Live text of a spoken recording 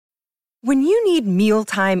When you need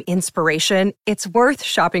mealtime inspiration, it's worth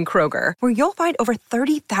shopping Kroger, where you'll find over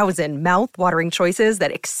 30,000 mouth-watering choices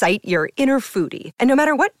that excite your inner foodie. And no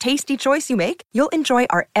matter what tasty choice you make, you'll enjoy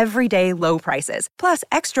our everyday low prices, plus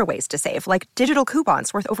extra ways to save, like digital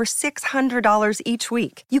coupons worth over $600 each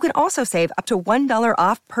week. You can also save up to $1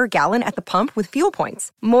 off per gallon at the pump with fuel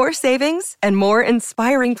points. More savings and more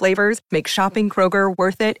inspiring flavors make shopping Kroger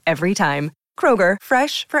worth it every time. Kroger,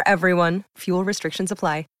 fresh for everyone. Fuel restrictions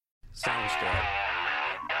apply. Sounds good.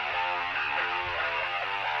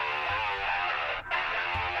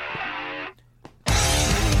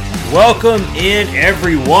 Welcome in,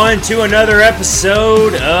 everyone, to another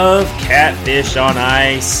episode of Catfish on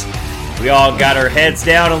Ice. We all got our heads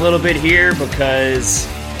down a little bit here because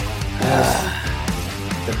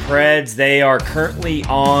the Preds, they are currently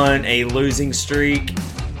on a losing streak.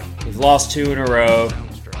 We've lost 2 in a row.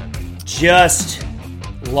 Just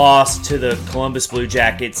lost to the Columbus Blue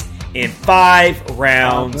Jackets in 5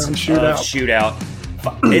 rounds of shootout.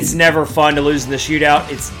 It's never fun to lose in the shootout.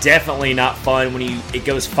 It's definitely not fun when it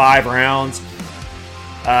goes 5 rounds.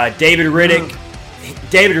 David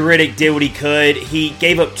Riddick did what he could. He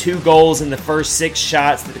gave up 2 goals in the first 6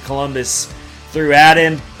 shots that the Columbus threw at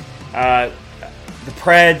him. The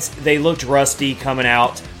Preds, they looked rusty coming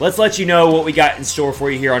out. Let's let you know what we got in store for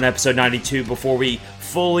you here on episode 92 before we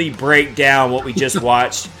fully break down what we just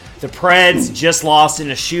watched. The Preds just lost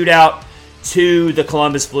in a shootout to the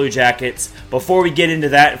Columbus Blue Jackets. Before we get into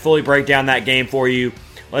that and fully break down that game for you,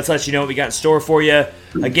 let's let you know what we got in store for you.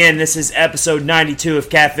 Again, this is episode 92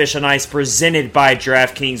 of Catfish on Ice, presented by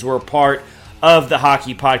DraftKings. We're part of the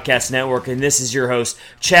Hockey Podcast Network, and this is your host,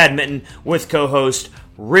 Chad Minton, with co-host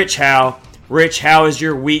Rich Howe. Rich, how is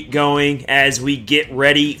your week going as we get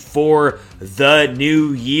ready for the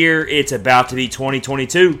new year? It's about to be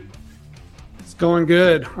 2022. Going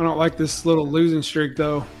good. I don't like this little losing streak,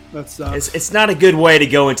 though. It's not a good way to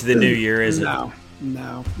go into the new year, is it? No,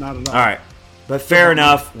 not at all. All right. But fair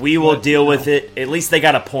enough. We will deal with it. At least they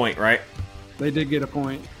got a point, right? They did get a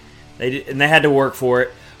point. They did, and they had to work for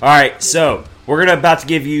it. All right, so we're about to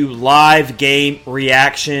give you live game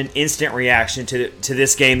reaction, instant reaction to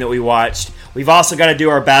this game that we watched. We've also got to do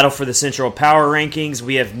our battle for the Central Power Rankings.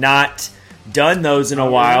 We have not done those in a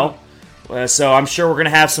while. So I'm sure we're going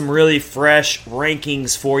to have some really fresh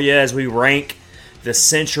rankings for you as we rank the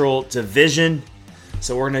Central Division.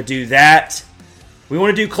 So we're going to do that. We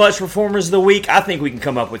want to do Clutch Performers of the Week. I think we can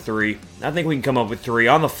come up with 3. I think we can come up with 3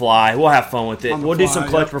 on the fly. We'll have fun with it. We'll do some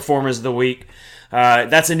Clutch Performers of the Week.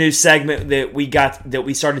 That's a new segment that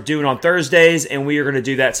we started doing on Thursdays, and we are going to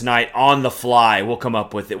do that tonight on the fly. We'll come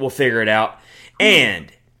up with it. We'll figure it out. And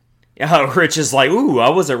Rich is like, "Ooh,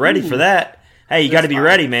 I wasn't ready for that." Hey, you got to be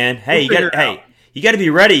ready, man. Hey, you got to be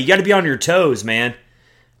ready. You got to be on your toes, man.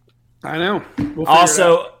 I know.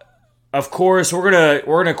 Also, of course, we're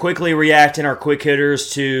gonna quickly react in our quick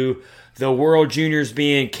hitters to the World Juniors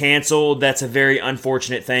being canceled. That's a very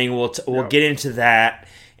unfortunate thing. We'll get into that.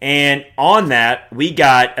 And on that, we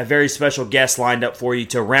got a very special guest lined up for you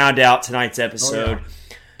to round out tonight's episode. Oh,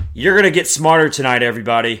 yeah. You're gonna get smarter tonight,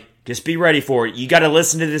 everybody. Just be ready for it. You got to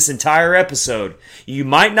listen to this entire episode. You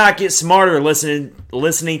might not get smarter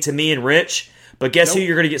listening to me and Rich, but guess who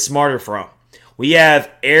you're going to get smarter from? We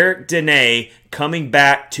have Eric Dene coming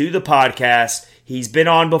back to the podcast. He's been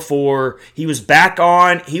on before. He was back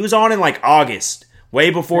on. He was on in like August,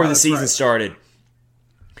 way before the season started.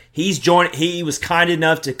 He was kind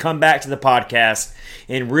enough to come back to the podcast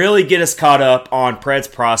and really get us caught up on Preds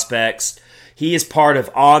prospects. He is part of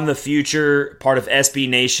On the Future, part of SB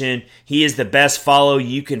Nation. He is the best follow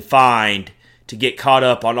you can find to get caught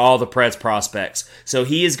up on all the Preds prospects. So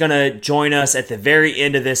he is going to join us at the very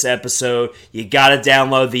end of this episode. You got to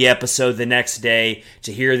download the episode the next day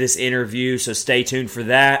to hear this interview, so stay tuned for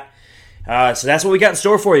that. So that's what we got in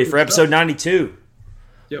store for you for episode 92.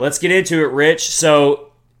 Yep. Let's get into it, Rich.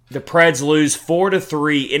 So the Preds lose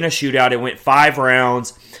 4-3 in a shootout. It went 5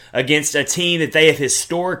 rounds against a team that they have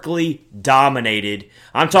historically dominated.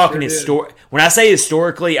 I'm talking when I say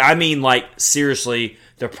historically, I mean like seriously,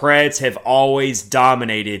 the Preds have always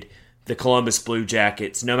dominated the Columbus Blue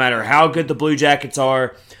Jackets. No matter how good the Blue Jackets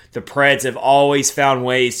are, the Preds have always found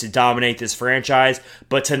ways to dominate this franchise.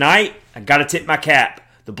 But tonight, I got to tip my cap.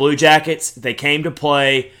 The Blue Jackets, they came to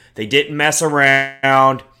play. They didn't mess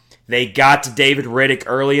around. They got to David Riddick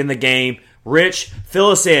early in the game. Rich, fill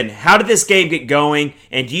us in. How did this game get going?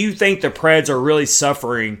 And do you think the Preds are really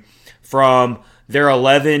suffering from their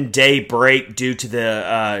 11-day break due to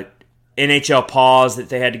the NHL pause that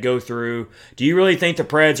they had to go through? Do you really think the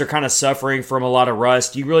Preds are kind of suffering from a lot of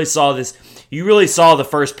rust? You really saw this. You really saw the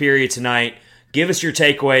first period tonight. Give us your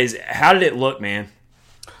takeaways. How did it look, man?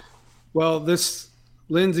 Well, this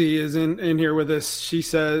Lindsay is in here with us. She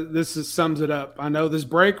says sums it up. I know this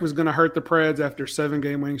break was going to hurt the Preds after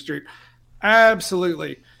 7-game winning streak.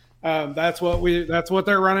 Absolutely, that's what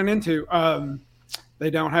they're running into. They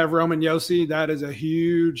don't have Roman Yossi. That is a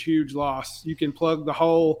huge, huge loss. You can plug the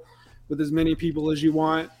hole with as many people as you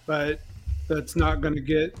want, but that's not going to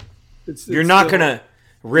get. You're not going to,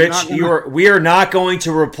 Rich. We are not going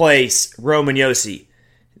to replace Roman Yossi.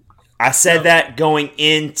 I said that going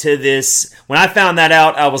into this. When I found that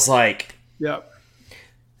out, I was like, "Yep."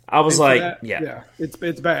 I was like, yeah,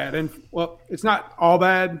 it's bad, and well, it's not all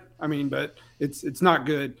bad. I mean, but it's not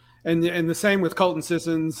good. And the same with Colton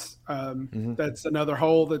Sissons. That's another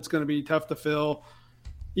hole that's going to be tough to fill.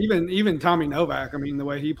 Even Tommy Novak. I mean, the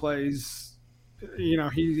way he plays,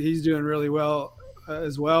 he's doing really well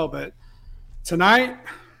as well. But tonight.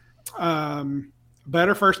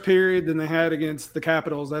 Better first period than they had against the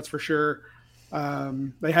Capitals, that's for sure.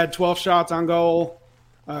 They had 12 shots on goal.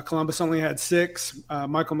 Columbus only had 6.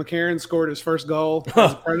 Michael McCarron scored his first goal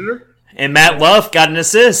as a Predator. And Matt Luff got an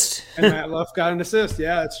assist.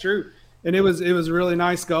 Yeah, it's true. And it was a really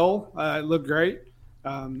nice goal. It looked great.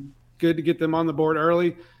 Good to get them on the board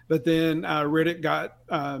early. But then Riddick got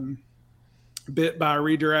bit by a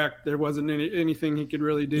redirect. There wasn't anything he could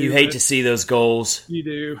really do. You hate to see those goals. You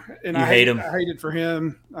do, and I hate them. I hate it for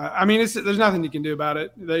him. I mean, there's nothing you can do about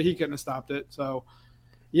it. He couldn't have stopped it. So,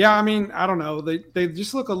 yeah, I mean, I don't know. They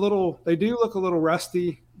just look a little. They do look a little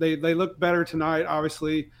rusty. They look better tonight.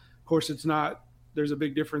 Obviously, of course, it's not. There's a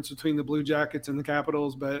big difference between the Blue Jackets and the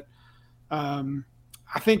Capitals, but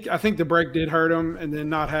I think the break did hurt them, and then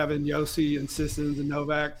not having Yossi and Sissons and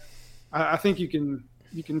Novak, I think you can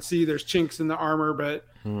see there's chinks in the armor, but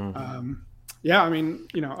yeah, I mean,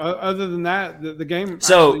 other than that, the game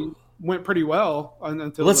actually went pretty well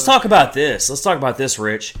until. Let's talk about this. Let's talk about this,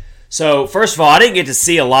 Rich. So first of all, I didn't get to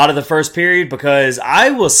see a lot of the first period because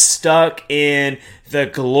I was stuck in the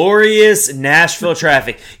glorious Nashville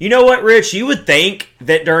traffic. You know what, Rich? You would think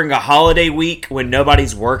that during a holiday week when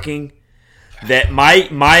nobody's working, that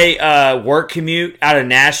my work commute out of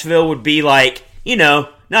Nashville would be like,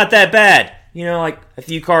 not that bad. Like a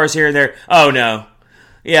few cars here and there. Oh, no.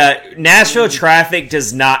 Yeah, Nashville traffic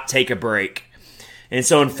does not take a break. And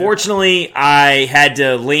so, unfortunately, I had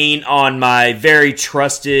to lean on my very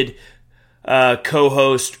trusted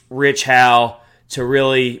co-host, Rich Howe, to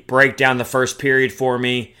really break down the first period for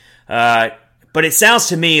me. But it sounds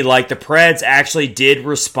to me like the Preds actually did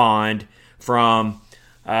respond from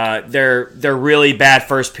their really bad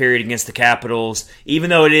first period against the Capitals, even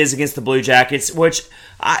though it is against the Blue Jackets, which,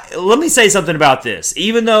 let me say something about this.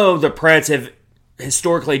 Even though the Preds have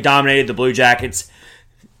historically dominated the Blue Jackets,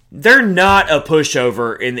 they're not a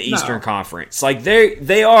pushover in the Eastern Conference. Like,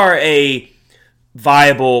 they are a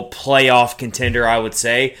viable playoff contender, I would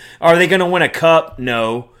say. Are they going to win a cup?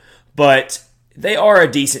 No. But they are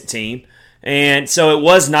a decent team. And so it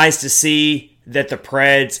was nice to see that the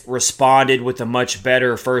Preds responded with a much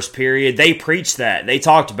better first period. They preached that. They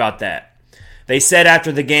talked about that. They said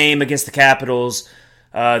after the game against the Capitals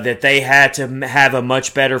that they had to have a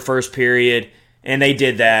much better first period, and they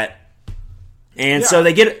did that. And so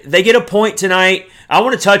they get a point tonight. I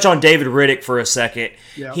want to touch on David Riddick for a second.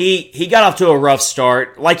 Yeah. He got off to a rough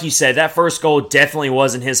start. Like you said, that first goal definitely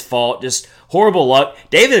wasn't his fault. Just horrible luck.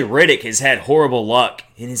 David Riddick has had horrible luck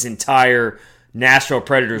in his entire Nashville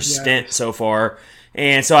Predators stint so far.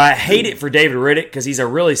 And so I hate it for David Riddick because he's a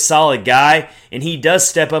really solid guy, and he does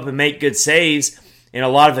step up and make good saves in a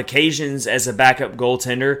lot of occasions as a backup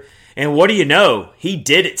goaltender. And what do you know? He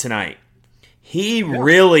did it tonight. He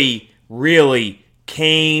really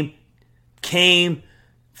came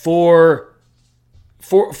for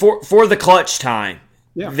the clutch time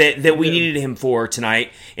that we needed him for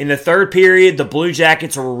tonight. In the third period, the Blue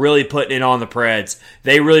Jackets were really putting it on the Preds.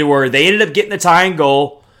 They really were. They ended up getting the tying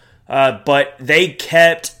goal, but they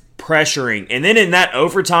kept pressuring. And then in that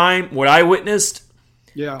overtime, what I witnessed,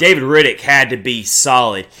 David Riddick had to be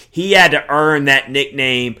solid. He had to earn that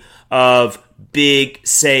nickname of Big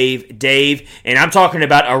Save Dave, and I'm talking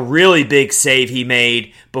about a really big save he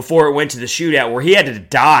made before it went to the shootout where he had to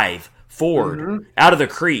dive forward out of the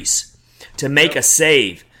crease to make a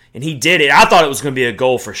save, and he did it. I thought it was going to be a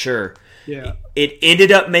goal for sure. Yeah, it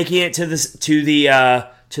ended up making it to the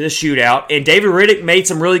shootout, and David Riddick made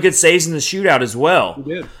some really good saves in the shootout as well. He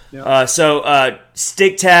did. Yeah. So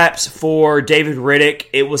stick taps for David Riddick.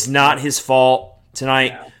 It was not his fault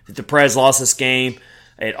tonight that the Preds lost this game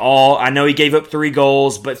at all. I know he gave up 3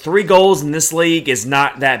 goals, but 3 goals in this league is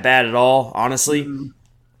not that bad at all, honestly.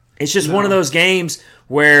 It's just one of those games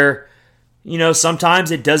where,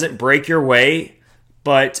 sometimes it doesn't break your way,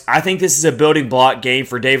 But I think this is a building block game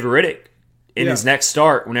for David Riddick in his next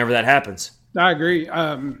start whenever that happens. I agree.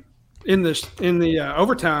 In the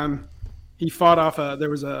overtime, he fought off there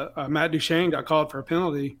was a Matt Duchene got called for a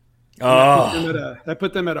penalty. That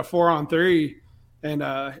put them at a 4-on-3, and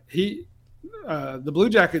the Blue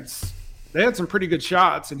Jackets, they had some pretty good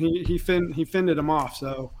shots, and he fended them off.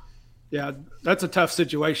 So yeah, that's a tough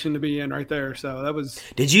situation to be in right there. So that was.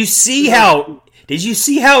 Did you see how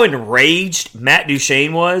enraged Matt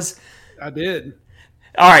Duchene was? I did.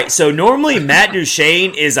 All right, so normally Matt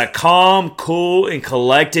Duchene is a calm, cool, and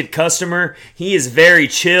collected customer. He is very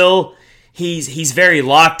chill. He's very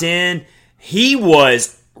locked in. He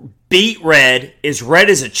was beet red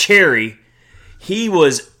as a cherry. He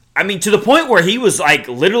was, to the point where he was like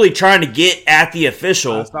literally trying to get at the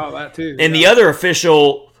official. I saw that too. And the other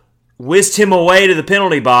official whisked him away to the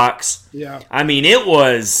penalty box. Yeah.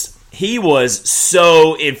 He was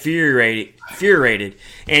so infuriated.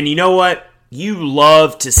 And you know what? You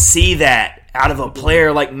love to see that out of a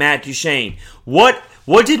player like Matt Duchene. What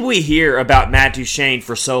did we hear about Matt Duchene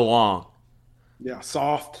for so long? Yeah,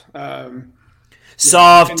 soft. Didn't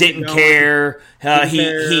care.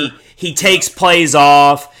 He takes plays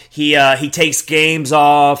off. He takes games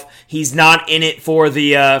off. He's not in it for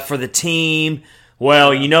the team.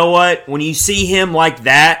 Well, you know what? When you see him like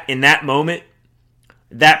that in that moment,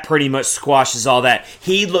 that pretty much squashes all that.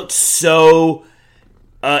 He looked so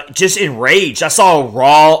just enraged. I saw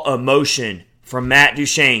raw emotion from Matt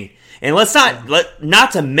Duchene. And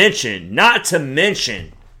not to mention,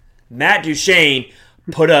 Matt Duchene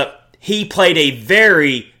he played a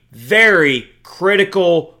very, very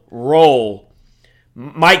critical role.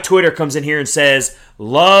 Mike Twitter comes in here and says,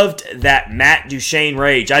 loved that Matt Duchene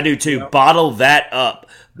rage. I do too. Yep. Bottle that up.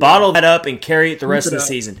 Bottle that up and carry it the rest of the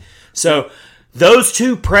season. So those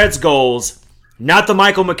two Preds goals, not the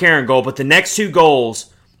Michael McCarron goal, but the next two goals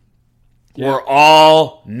were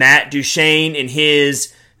all Matt Duchene and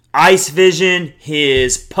his ice vision,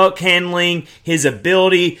 his puck handling, his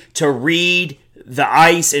ability to read the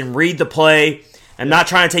ice and read the play. I'm not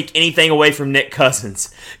trying to take anything away from Nick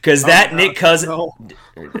Cousins, because Nick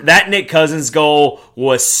Cousins goal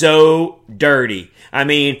was so dirty.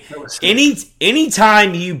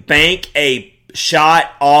 Anytime you bank a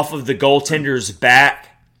shot off of the goaltender's back,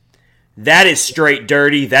 that is straight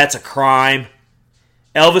dirty. That's a crime.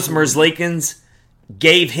 Elvis Merzlikins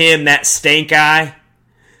gave him that stink eye.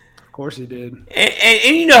 Of course he did.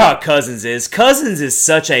 And you know how Cousins is. Cousins is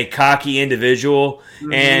such a cocky individual,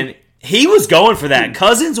 and he was going for that.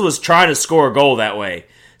 Cousins was trying to score a goal that way.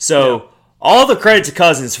 So all the credit to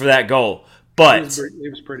Cousins for that goal. But it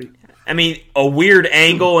was pretty. A weird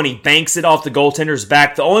angle, and he banks it off the goaltender's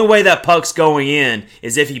back. The only way that puck's going in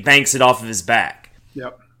is if he banks it off of his back.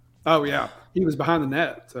 Yep. Oh, yeah. He was behind the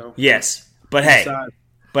net. So yes. But hey,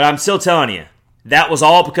 but I'm still telling you, that was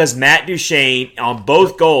all because Matt Duchene on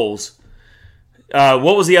both goals.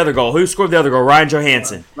 What was the other goal? Who scored the other goal? Ryan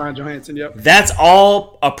Johansson. Ryan Johansson, yep. That's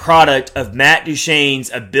all a product of Matt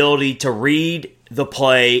Duchene's ability to read the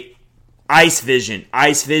play. Ice vision,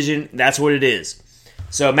 that's what it is.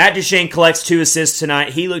 So Matt Duchene collects 2 assists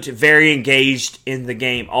tonight. He looked very engaged in the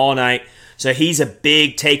game all night. So he's a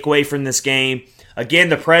big takeaway from this game. Again,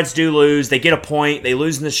 the Preds do lose. They get a point. They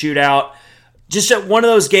lose in the shootout. Just one of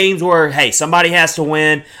those games where, hey, somebody has to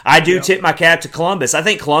win. I do tip my cap to Columbus. I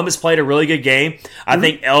think Columbus played a really good game. I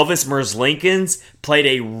think Elvis Merzlikins played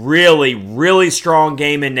a really, really strong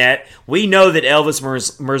game in net. We know that Elvis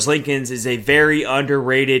Merzlikins is a very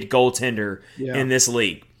underrated goaltender in this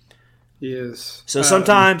league. He is. So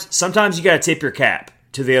sometimes you got to tip your cap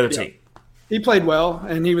to the other team. He played well,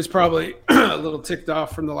 and he was probably a little ticked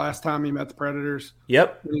off from the last time he met the Predators.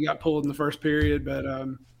 Yep. When he got pulled in the first period, but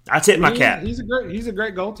I tip my cap. He's a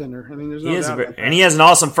great goaltender. There's no doubt about that. And he has an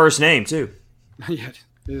awesome first name too. Yeah, it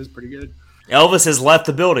is pretty good. Elvis has left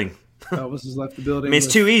the building. Elvis has left the building. It's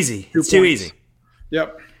too easy. It's too easy.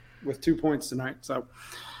 Yep, with 2 points tonight. So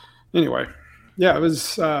anyway, yeah, it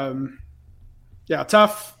was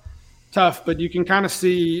tough, but you can kind of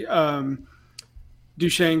see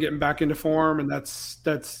Duchene getting back into form, and that's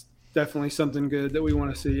definitely something good that we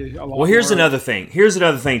want to see a lot. Well, here's another thing. Here's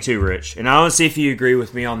another thing too, Rich, and I want to see if you agree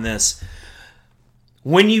with me on this.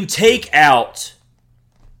 When you take out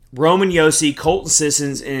Roman Josi, Colton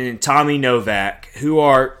Sissons, and Tommy Novak, who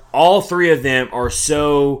are all three of them are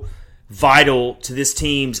so vital to this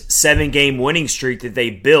team's 7-game winning streak that they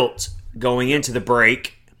built going into the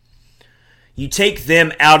break. You take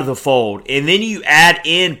them out of the fold, and then you add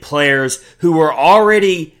in players who were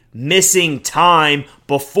already missing time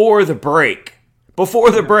before the break.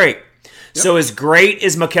 So as great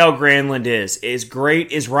as Mikael Granlund is, as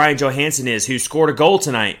great as Ryan Johansson is, who scored a goal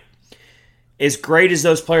tonight, as great as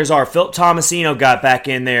those players are, Philip Tomasino got back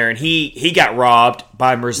in there, and he got robbed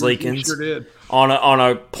by Merzlikins. He sure did. On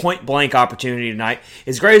a point-blank opportunity tonight.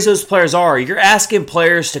 As great as those players are, you're asking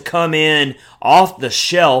players to come in off the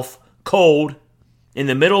shelf, cold, in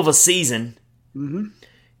the middle of a season. Mm-hmm.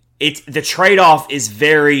 The trade-off is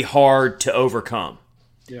very hard to overcome.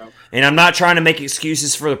 Yeah. And I'm not trying to make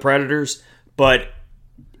excuses for the Predators, but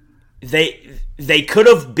they could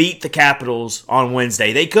have beat the Capitals on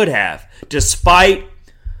Wednesday. They could have. Despite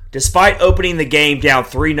opening the game down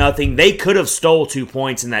 3-0, they could have stole 2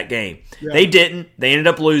 points in that game. Yeah. They didn't. They ended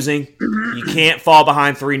up losing. You can't fall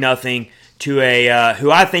behind 3-0 to a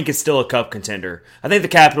who I think is still a cup contender. I think the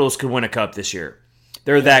Capitals could win a cup this year.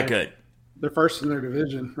 They're that good. They're first in their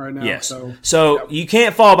division right now. Yes. So you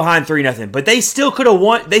can't fall behind 3-0. But they still could have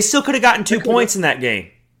won. They still could have gotten 2 points in that game.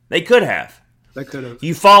 They could have. They could have.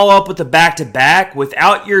 You follow up with the back-to-back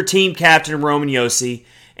without your team captain, Roman Josi.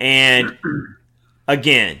 And,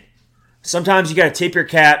 again, sometimes you got to tip your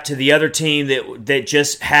cap to the other team that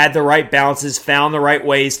just had the right balances, found the right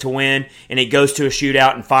ways to win, and it goes to a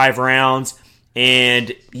shootout in 5 rounds,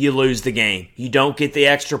 and you lose the game. You don't get the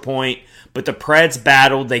extra point. But the Preds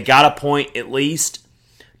battled. They got a point at least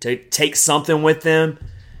to take something with them.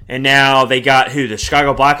 And now they got who? The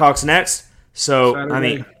Chicago Blackhawks next? So,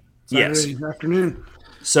 Saturday yes. Afternoon.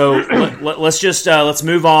 So let's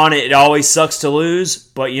move on. It always sucks to lose.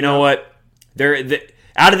 But you know what?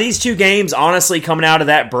 Out of these 2 games, honestly, coming out of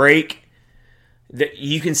that break,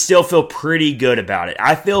 you can still feel pretty good about it.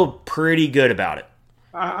 I feel pretty good about it.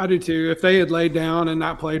 I do too. If they had laid down and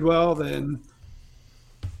not played well, then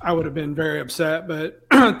I would have been very upset. But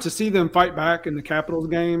to see them fight back in the Capitals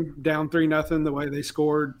game, down 3-0, the way they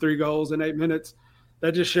scored 3 goals in 8 minutes,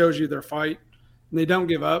 that just shows you their fight. And they don't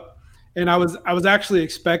give up. And I was actually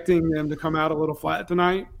expecting them to come out a little flat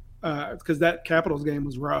tonight because that Capitals game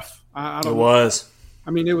was rough. It was. I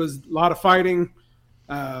mean, it was a lot of fighting.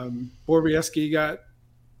 Borowiecki got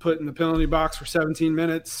put in the penalty box for 17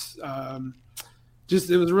 minutes. It was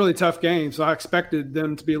a really tough game. So I expected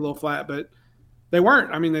them to be a little flat, but they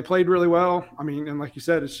weren't. I mean, they played really well. I mean, and like you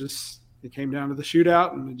said, it came down to the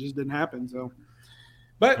shootout, and it just didn't happen. So,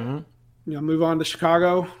 but move on to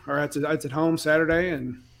Chicago, or it's at home Saturday,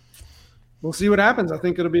 and we'll see what happens. I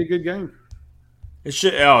think it'll be a good game. It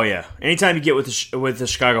should. Oh yeah. Anytime you get with the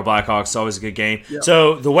Chicago Blackhawks, it's always a good game. Yep.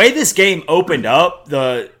 So the way this game opened up,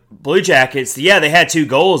 the Blue Jackets, they had 2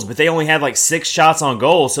 goals, but they only had like 6 shots on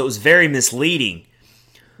goal, so it was very misleading.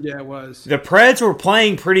 Yeah, it was. The Preds were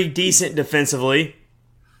playing pretty decent defensively.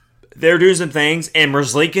 They were doing some things, and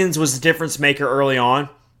Merzlikins was the difference maker early on.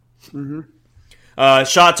 Mm-hmm.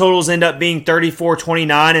 Shot totals end up being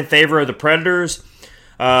 34-29 in favor of the Predators.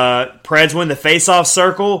 Preds win the faceoff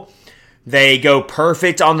circle. They go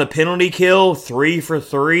perfect on the penalty kill, 3 for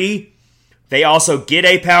 3. They also get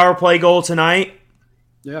a power play goal tonight.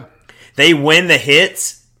 Yeah. They win the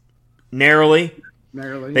hits narrowly.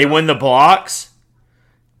 They win the blocks.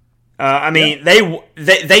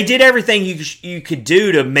 They did everything you could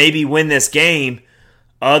do to maybe win this game.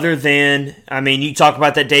 Other than, you talk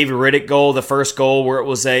about that David Riddick goal, the first goal where it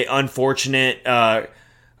was a unfortunate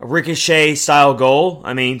ricochet style goal.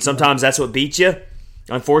 Sometimes that's what beats you.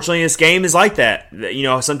 Unfortunately, this game is like that.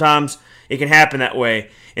 Sometimes it can happen that way.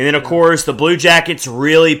 And then, of course, the Blue Jackets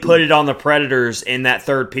really put it on the Predators in that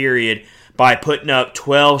third period by putting up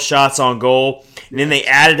 12 shots on goal. And then they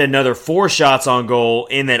added another 4 shots on goal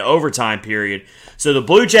in that overtime period. So the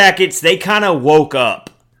Blue Jackets, they kind of woke up.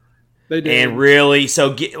 They did. And really,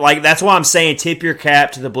 that's why I'm saying tip your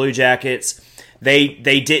cap to the Blue Jackets. They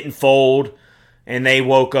didn't fold, and they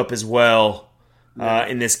woke up as well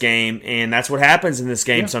in this game. And that's what happens in this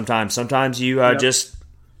game sometimes. Sometimes you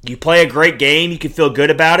you play a great game, you can feel good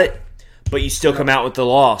about it, but you still come out with the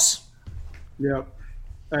loss. Yep,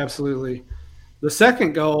 absolutely. The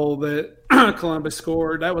second goal that Columbus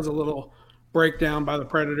scored, that was a little breakdown by the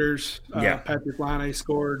Predators. Patrick Laine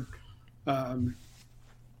scored. Snuck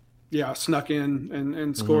in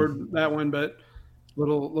and scored that one, but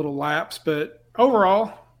little lapse. But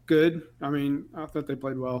overall, good. I thought they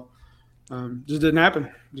played well. Just didn't happen.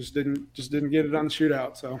 Just didn't get it on the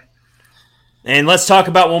shootout. So. And let's talk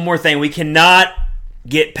about one more thing. We cannot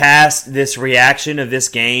get past this reaction of this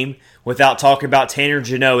game without talking about Tanner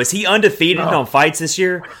Jeannot. Is he undefeated on fights this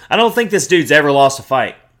year? I don't think this dude's ever lost a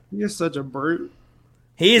fight. He is such a brute.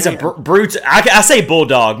 He is a brute. I say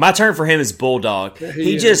bulldog. My term for him is bulldog.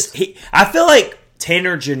 Yeah, I feel like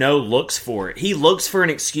Tanner Jeannot looks for it. He looks for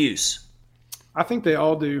an excuse. I think they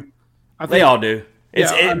all do. They all do.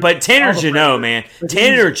 But Tanner Jeannot, man.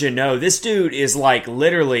 Tanner Jeannot, this dude is like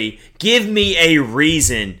literally, give me a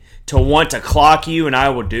reason to want to clock you and I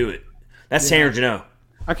will do it. That's Tanner Jeannot.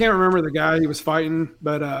 I can't remember the guy he was fighting,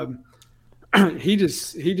 but he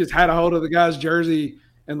just had a hold of the guy's jersey,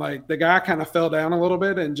 and like the guy kind of fell down a little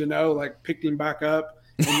bit, and Jeannot like picked him back up.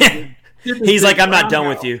 He's like, I'm not done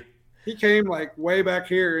with you. He came like way back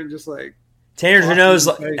here and just like Tanner Jeannot's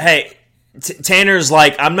like, hey, Tanner's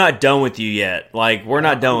like, I'm not done with you yet. Like, we're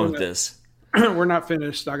not done with this. We're not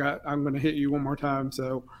finished. I'm going to hit you one more time.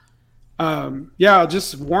 So,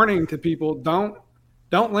 just warning to people: don't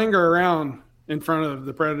linger around in front of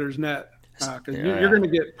the Predators' net because you're going to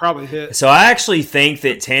get probably hit. So I actually think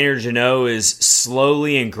that Tanner Jeannot is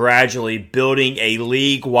slowly and gradually building a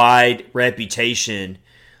league-wide reputation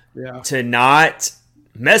to not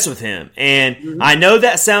mess with him. And I know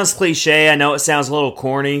that sounds cliche. I know it sounds a little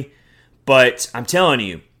corny, but I'm telling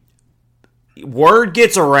you, word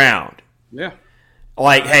gets around. Yeah.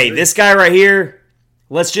 Like, hey, this guy right here,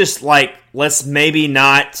 let's maybe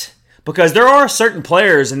not, because there are certain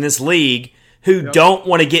players in this league who don't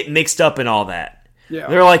want to get mixed up in all that. Yeah.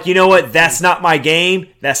 They're like, you know what? That's not my game.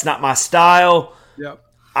 That's not my style. Yep.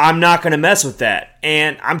 I'm not going to mess with that.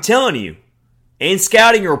 And I'm telling you, in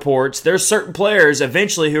scouting reports, there's certain players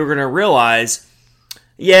eventually who are going to realize,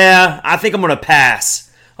 I think I'm going to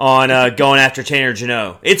pass on going after Tanner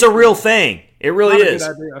Jeannot. It's a real thing. It really is.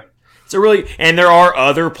 Not a good idea. And there are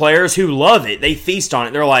other players who love it. They feast on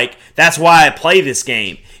it. They're like, that's why I play this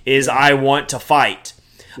game, is I want to fight.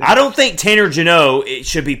 Yeah. I don't think Tanner Jeannot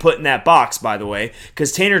should be put in that box, by the way,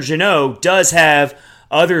 because Tanner Jeannot does have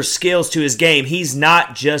other skills to his game. He's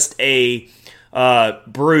not just a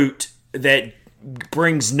brute that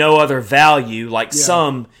brings no other value like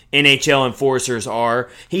some NHL enforcers are.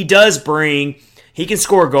 He can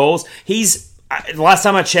score goals. The last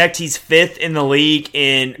time I checked, he's 5th in the league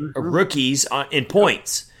in rookies in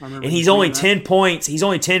points. And he's only 10 points. He's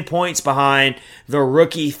only 10 points behind the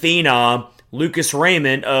rookie phenom Lucas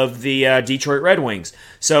Raymond of the Detroit Red Wings.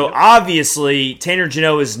 So obviously, Tanner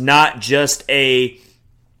Jeannot is not just a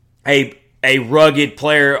rugged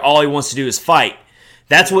player. All he wants to do is fight.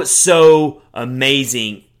 That's what's so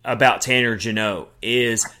amazing about Tanner Jeannot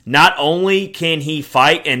is not only can he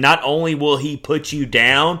fight and not only will he put you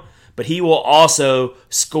down, but he will also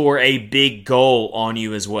score a big goal on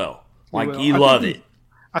you as well. Like, you love it.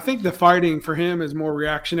 I think the fighting for him is more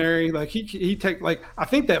reactionary. Like I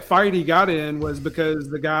think that fight he got in was because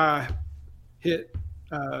the guy hit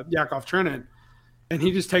Yakov Trenin, and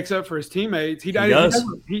he just takes up for his teammates. He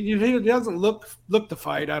doesn't look to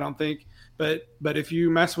fight, I don't think. But if you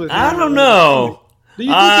mess with him, I don't know.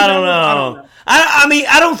 I don't know. I mean,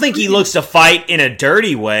 I don't think he looks to fight in a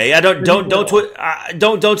dirty way.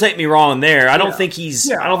 Don't take me wrong there. I don't think he's.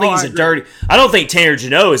 I don't think he's a dirty. I don't think Tanner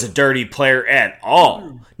Jeannot is a dirty player at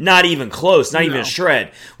all. Not even close. Not even a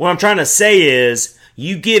shred. What I'm trying to say is,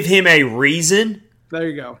 you give him a reason. There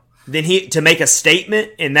you go. Then to make a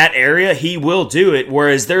statement in that area, he will do it.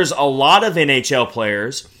 Whereas there's a lot of NHL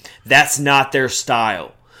players that's not their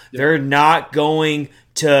style. Yeah. They're not going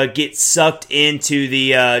to get sucked into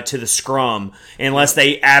the scrum unless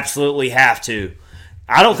they absolutely have to.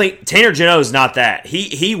 I don't think Tanner Jeannot is not that.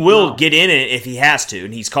 He will get in it if he has to,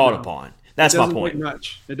 and he's called upon. That's my point.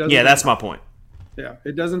 That's my point. Yeah,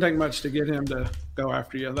 it doesn't take much to get him to go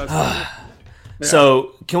after you.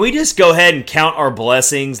 So can we just go ahead and count our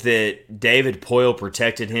blessings that David Poile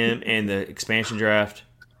protected him in the expansion draft?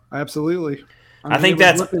 Absolutely. I think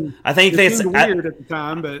that's weird at the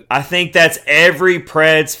time, but I think that's every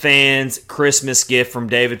Preds fan's Christmas gift from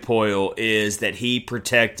David Poile is that he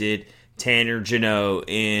protected Tanner Jeannot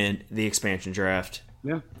in the expansion draft.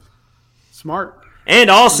 Yeah, smart. And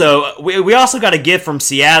also, we also got a gift from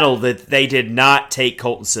Seattle that they did not take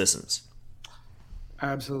Colton Sissons.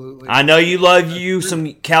 Absolutely. I know you love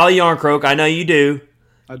some Calle Yarncroke. I know you do.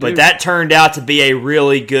 But that turned out to be a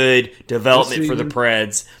really good development for the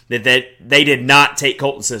Preds that they did not take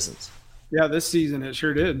Colton Sissons. Yeah, this season it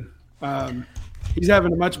sure did. He's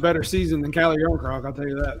having a much better season than Calle Yarncroke, I'll tell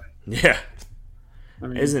you that. Yeah. I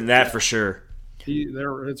mean, isn't that for sure?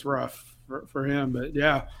 It's rough for him. But,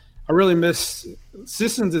 yeah, I really miss –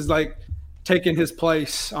 Sissons is like taking his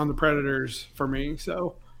place on the Predators for me.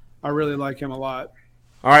 So I really like him a lot.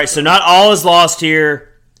 All right, so not all is lost here.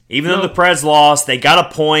 Even though the Preds lost, they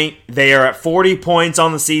got a point. They are at 40 points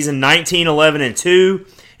on the season, 19, 11, and 2,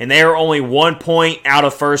 and they are only 1 point out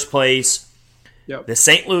of first place. Yep. The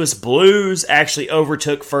St. Louis Blues actually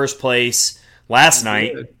overtook first place last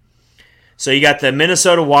night. So you got the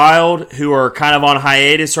Minnesota Wild, who are kind of on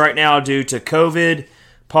hiatus right now due to COVID,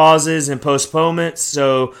 pauses, and postponements.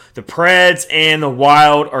 So the Preds and the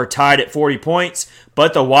Wild are tied at 40 points,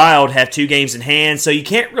 but the Wild have 2 games in hand. So you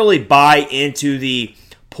can't really buy into the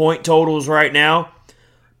point totals right now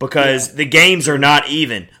because the games are not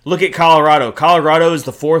even. Look at Colorado. Colorado is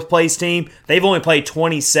the 4th place team. They've only played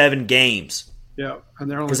 27 games. Yeah, and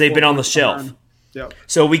they're only because they've been on the shelf. Yep.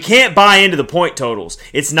 So we can't buy into the point totals.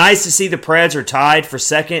 It's nice to see the Preds are tied for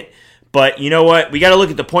second, but you know what? We got to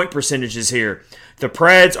look at the point percentages here. The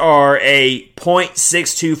Preds are a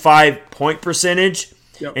 .625 point percentage,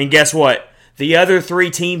 and guess what? The other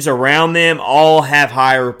 3 teams around them all have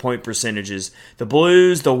higher point percentages. The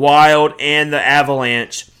Blues, the Wild, and the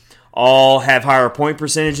Avalanche all have higher point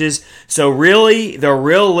percentages. So really, the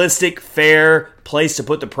realistic, fair place to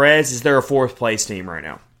put the Preds is they're a 4th place team right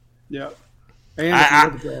now. Yeah.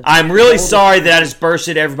 I'm really sorry that I just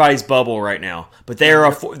bursted everybody's bubble right now, but they're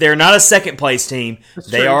not a 2nd place team.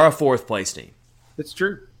 They are a 4th place team. It's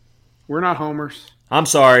true. We're not homers. I'm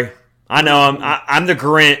sorry. I know I'm the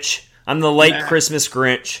Grinch. I'm the late Christmas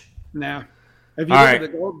Grinch. Nah. If you look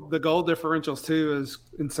at the goal differentials too is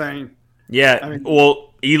insane. Yeah. I mean,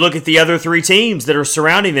 well, you look at the other 3 teams that are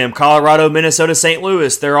surrounding them: Colorado, Minnesota, St.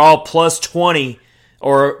 Louis. They're all plus 20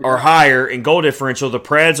 or higher in goal differential. The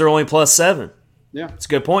Preds are only plus 7. Yeah, it's a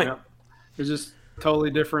good point. Yeah. It's just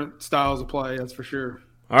totally different styles of play, that's for sure.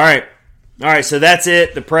 All right, so that's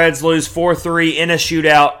it. The Preds lose 4-3 in a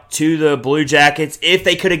shootout to the Blue Jackets. If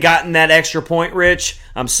they could have gotten that extra point, Rich,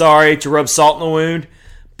 I'm sorry to rub salt in the wound,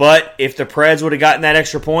 but if the Preds would have gotten that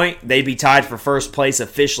extra point, they'd be tied for first place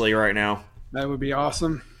officially right now. That would be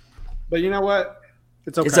awesome. But you know what?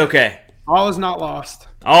 It's okay. It's okay. All is not lost.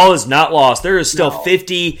 All is not lost. There is still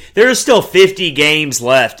 50. There is still 50 games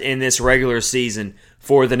left in this regular season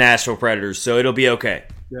for the Nashville Predators, so it'll be okay.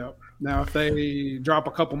 Yeah. Now, if they drop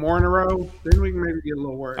a couple more in a row, then we can maybe get a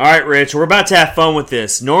little worried. All right, Rich, we're about to have fun with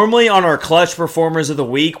this. Normally, on our Clutch Performers of the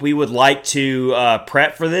Week, we would like to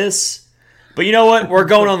prep for this, but you know what? We're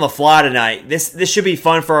going on the fly tonight. This should be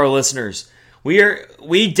fun for our listeners. We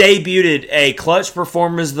debuted a Clutch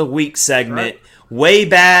Performers of the Week segment. Right. Way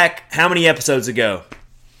back, how many episodes ago?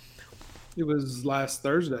 It was last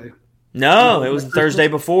Thursday. No, it was the Thursday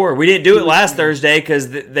before. We didn't do it last Thursday because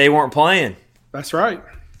they weren't playing. That's right.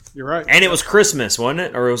 You're right. And it was Christmas, wasn't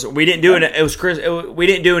it? Or we didn't do we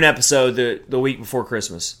didn't do an episode the week before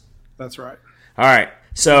Christmas. That's right. All right.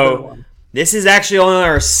 So this is actually only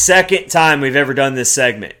our 2nd time we've ever done this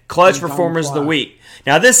segment. Clutch Performers of the Week.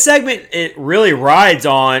 Now this segment, it really rides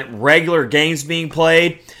on regular games being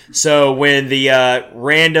played. So when the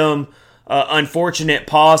random unfortunate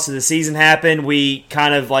pause to the season happened, we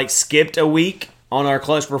kind of skipped a week on our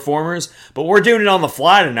Clutch Performers. But we're doing it on the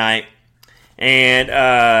fly tonight. And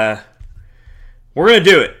we're going to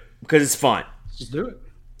do it because it's fun. Just do it.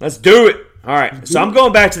 Let's do it. All right. So I'm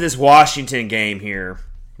going back to this Washington game here,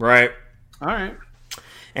 right? All right.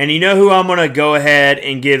 And you know who I'm going to go ahead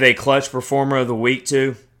and give a Clutch Performer of the Week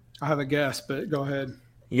to? I have a guess, but go ahead.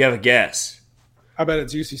 You have a guess. I bet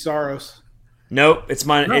it's UC Saros. Nope, it's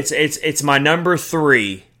my number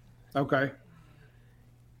 3. Okay.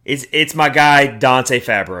 It's my guy Dante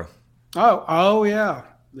Fabro. Oh yeah.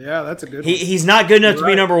 Yeah, that's a good one. He's not good enough to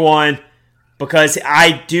be number 1 because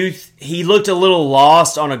he looked a little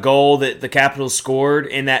lost on a goal that the Capitals scored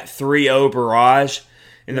in that 3-0 barrage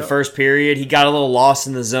in the first period. He got a little lost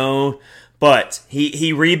in the zone. But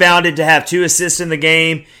he rebounded to have 2 assists in the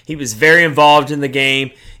game. He was very involved in the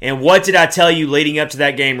game. And what did I tell you leading up to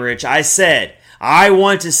that game, Rich? I said, I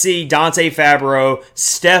want to see Dante Fabro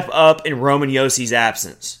step up in Roman Yossi's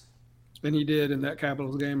absence. And he did in that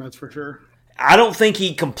Capitals game, that's for sure. I don't think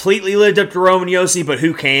he completely lived up to Roman Josi, but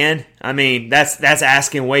who can? I mean, that's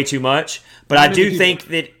asking way too much. But I do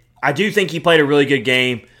think he played a really good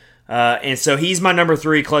game. And so he's my number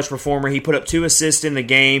 3 Clutch Performer. He put up 2 assists in the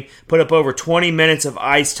game, put up over 20 minutes of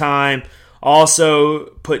ice time, also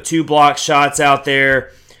put 2 block shots out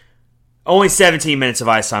there. Only 17 minutes of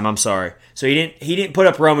ice time, I'm sorry. So he didn't put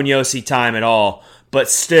up Roman Josi time at all, but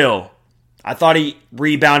still, I thought he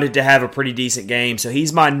rebounded to have a pretty decent game. So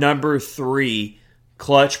he's my number 3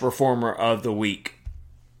 Clutch Performer of the Week.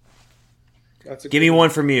 Give me one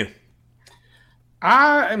from you.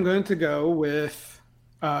 I am going to go with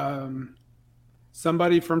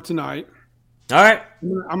somebody from tonight. All right.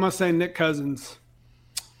 I'm going to say Nick Cousins.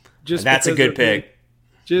 That's a good pick.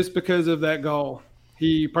 Just because of that goal.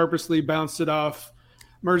 He purposely bounced it off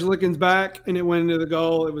Merzlikins' back, and it went into the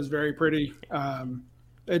goal. It was very pretty.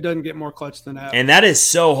 It doesn't get more clutch than that. And that is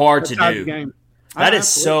so hard to do. That is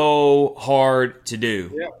so hard to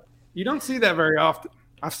do. Yeah. You don't see that very often.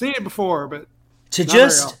 I've seen it before, but to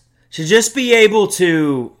just be able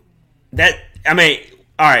to that. I mean,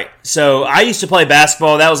 All right, so I used to play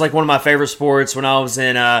basketball. That was like one of my favorite sports when I was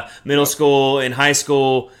in middle school and high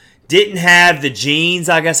school. Didn't have the genes,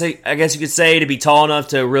 I guess you could say, to be tall enough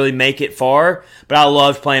to really make it far, but I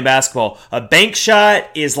loved playing basketball. A bank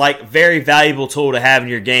shot is like a very valuable tool to have in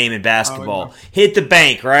your game in basketball. Oh, yeah. Hit the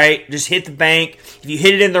bank, right? Just hit the bank. If you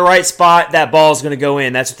hit it in the right spot, that ball is going to go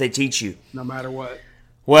in. That's what they teach you. No matter what.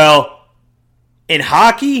 Well, in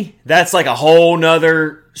hockey, that's like a whole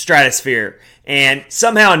nother stratosphere. And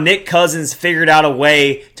somehow Nick Cousins figured out a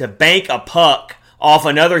way to bank a puck off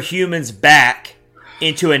another human's back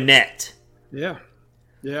into a net. Yeah.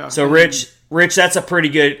 So, Rich, that's a pretty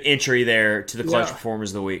good entry there to the Clutch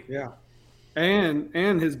Performers of the Week. Yeah.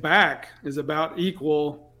 And his back is about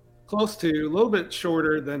equal, close to, a little bit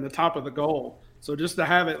shorter than the top of the goal. So just to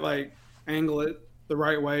have it, like, angle it the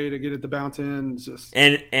right way to get it to bounce in. Is just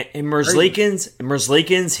and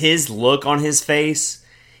Merzlikins, his look on his face,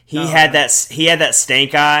 he had that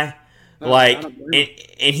stank eye.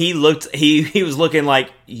 And he was looking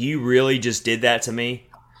like, you really just did that to me?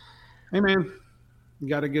 Hey, man, you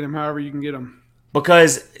got to get him however you can get him.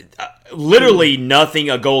 Because literally nothing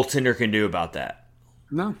a goaltender can do about that.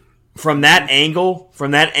 No. From that angle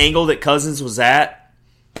that Cousins was at,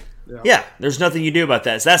 there's nothing you do about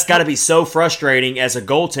that. So that's got to be so frustrating as a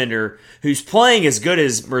goaltender who's playing as good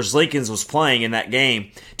as Merzlikins was playing in that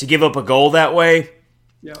game to give up a goal that way.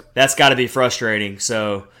 Yeah. That's got to be frustrating.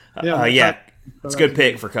 So... it's a good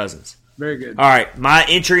pick for Cousins. Very good. All right, my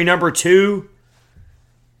entry number 2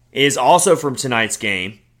 is also from tonight's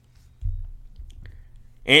game.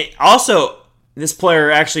 And also, this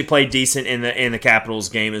player actually played decent in the Capitals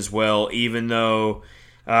game as well, even though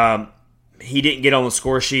he didn't get on the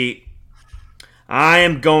score sheet. I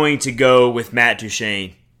am going to go with Matt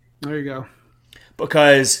Duchene. There you go.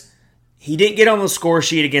 Because he didn't get on the score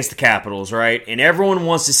sheet against the Capitals, right? And everyone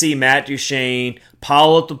wants to see Matt Duchene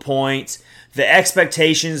pile up the points. The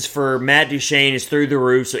expectations for Matt Duchene is through the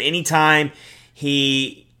roof. So anytime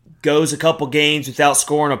he goes a couple games without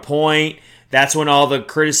scoring a point, that's when all the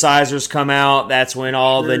criticizers come out. That's when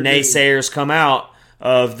all the naysayers come out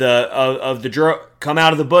of come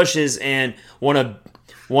out of the bushes and want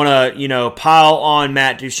to pile on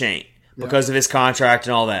Matt Duchene because of his contract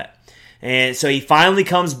and all that. And so he finally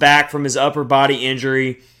comes back from his upper body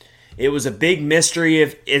injury. It was a big mystery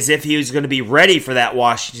as if he was going to be ready for that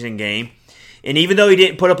Washington game. And even though he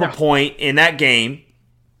didn't put up a point in that game,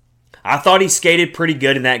 I thought he skated pretty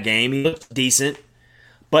good in that game. He looked decent.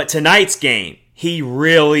 But tonight's game, he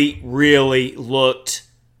really, really looked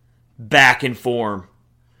back in form.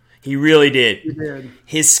 He really did. He did.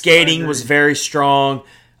 His skating was very strong.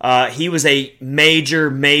 He was a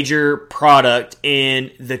major, major product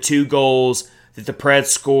in the 2 goals that the Preds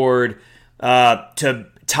scored to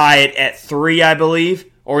tie it at 3, I believe.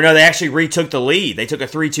 Or no, they actually retook the lead. They took a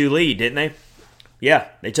 3-2 lead, didn't they? Yeah,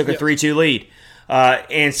 they took a 3-2 lead.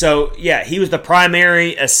 And so, he was the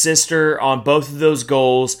primary assister on both of those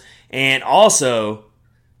goals. And also,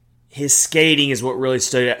 his skating is what really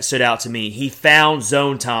stood out to me. He found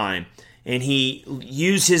zone time. And he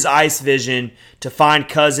used his ice vision to find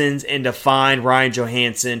Cousins and to find Ryan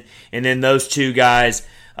Johansson. And then those 2 guys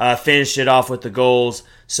finished it off with the goals.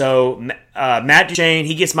 So Matt Duchene,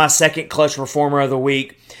 he gets my second Clutch Performer of the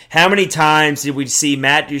Week. How many times did we see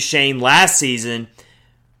Matt Duchene last season?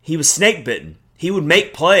 He was snake bitten. He would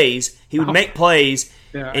make plays. And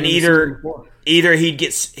either he'd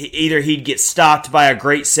get stopped by a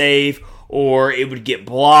great save, or it would get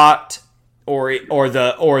blocked, or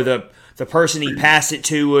the person he passed it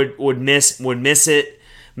to would miss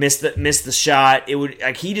the shot. It would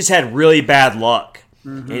he just had really bad luck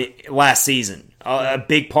last season. A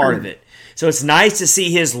big part of it. So it's nice to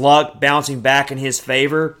see his luck bouncing back in his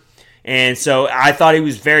favor. And so I thought he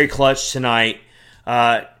was very clutch tonight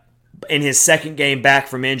in his second game back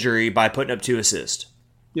from injury by putting up 2 assists.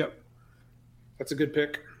 Yep, that's a good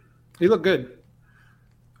pick. He looked good.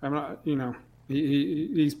 I'm not,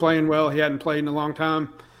 he's playing well. He hadn't played in a long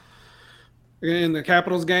time. In the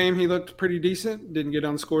Capitals game, he looked pretty decent. Didn't get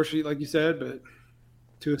on the score sheet like you said, but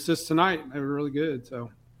 2 assists tonight. They were really good. So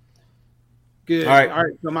good. All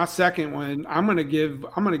right. So my second one, I'm gonna give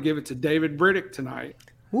it to David Riddick tonight.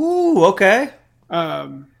 Ooh, okay.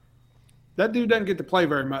 That dude doesn't get to play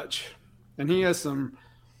very much, and he has some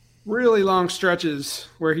really long stretches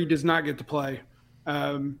where he does not get to play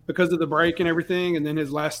because of the break and everything. And then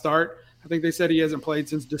his last start, I think they said he hasn't played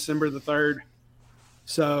since December the 3rd.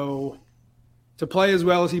 So to play as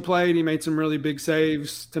well as he played, he made some really big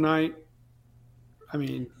saves tonight. I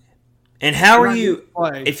mean, and how are you?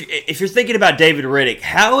 If you're thinking about David Riddick,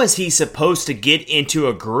 how is he supposed to get into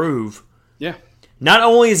a groove? Yeah. not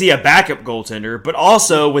only is he a backup goaltender, but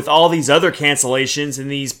also with all these other cancellations and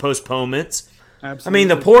these postponements. Absolutely. I mean,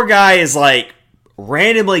 the poor guy is like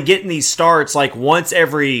randomly getting these starts like once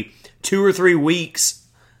every 2 or 3 weeks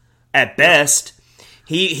at best.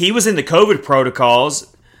 He was in the COVID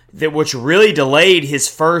protocols, which really delayed his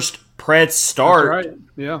first Preds start. That's right.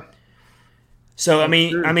 Yeah. So I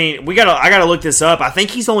mean, I gotta look this up. I think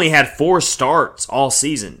he's only had 4 starts all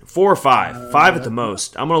season, 4 or 5, 5 at the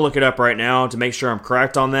most. I'm gonna look it up right now to make sure I'm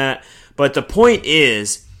correct on that. But the point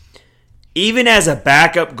is, even as a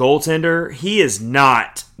backup goaltender, he has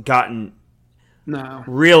not gotten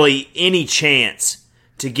really any chance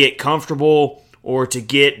to get comfortable or to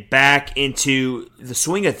get back into the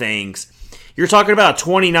swing of things. You're talking about a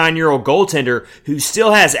 29-year-old goaltender who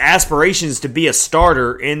still has aspirations to be a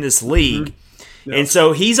starter in this league. Mm-hmm. Yep. And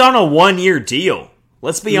so he's on a 1-year deal.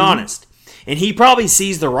 Let's be honest. And he probably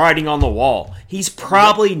sees the writing on the wall. He's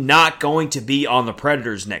probably not going to be on the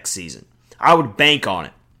Predators next season. I would bank on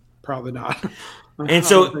it. Probably not. And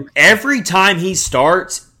so every time he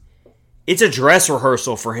starts, it's a dress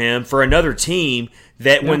rehearsal for him for another team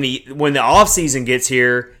that when the offseason gets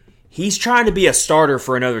here, he's trying to be a starter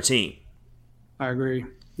for another team. I agree.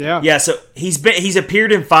 Yeah. Yeah, so he's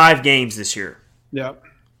appeared in 5 games this year. Yep.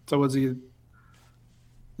 So was he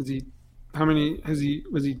how many was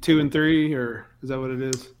he 2 and 3, or is that what it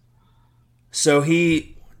is? So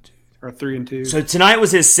or 3 and 2. So tonight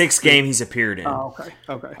was his 6th game he's appeared in. Oh,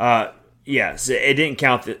 okay. Yeah, so it didn't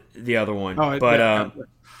count the other one. Oh,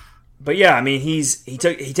 but yeah, I mean he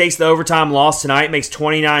takes the overtime loss tonight, makes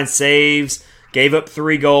 29 saves, gave up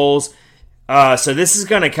 3 goals. So this is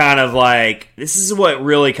going to this is what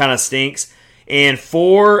really kind of stinks. And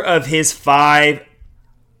 4 of his 5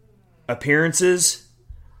 appearances,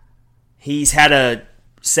 he's had a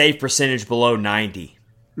save percentage below 90.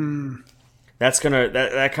 That's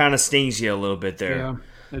that kind of stings you a little bit there. Yeah,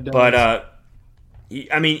 it does. But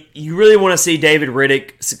I mean, you really want to see David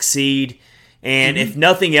Riddick succeed. And if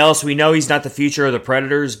nothing else, we know he's not the future of the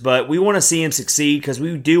Predators, but we want to see him succeed because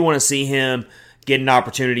we do want to see him get an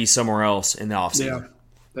opportunity somewhere else in the offseason.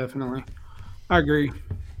 Yeah, definitely. I agree.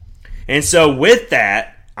 And so with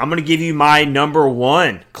that, I'm going to give you my number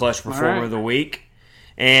 1 clutch performer of the week.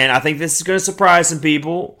 And I think this is going to surprise some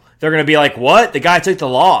people. They're going to be like, what? The guy took the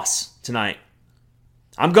loss tonight.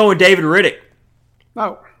 I'm going David Riddick.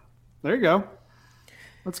 Oh, there you go.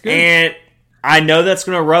 That's good. And I know that's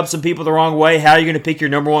going to rub some people the wrong way. How are you going to pick your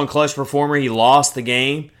number 1 clutch performer? He lost the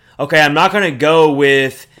game. Okay, I'm not going to go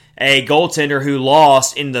with a goaltender who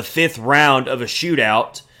lost in the 5th round of a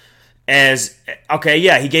shootout.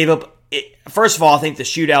 He gave up. First of all, I think the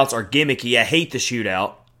shootouts are gimmicky. I hate the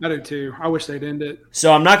shootout. I do too. I wish they'd end it.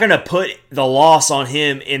 So I'm not going to put the loss on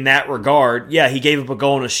him in that regard. Yeah, he gave up a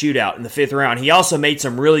goal in a shootout in the 5th round. He also made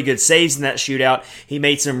some really good saves in that shootout. He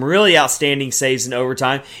made some really outstanding saves in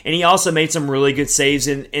overtime. And he also made some really good saves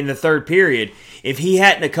in the 3rd period. If he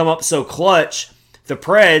hadn't have come up so clutch, the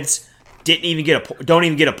Preds don't even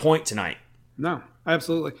get a point tonight. No,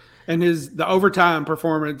 absolutely. And the overtime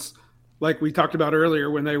performance, like we talked about earlier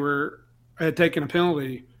when they had taken a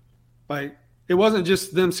penalty, like, it wasn't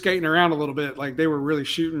just them skating around a little bit. Like, they were really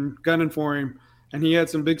gunning for him, and he had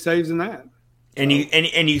some big saves in that. So.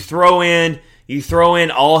 And you throw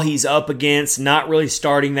in all he's up against, not really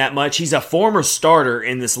starting that much. He's a former starter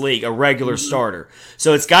in this league, a regular starter.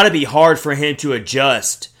 So it's got to be hard for him to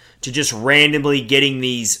adjust to just randomly getting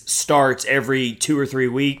these starts every 2 or 3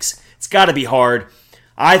 weeks. It's got to be hard.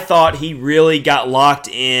 I thought he really got locked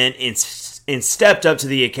in and stepped up to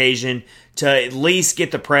the occasion to at least get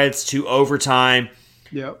the Preds to overtime.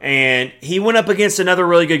 Yep. And he went up against another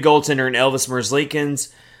really good goaltender in Elvis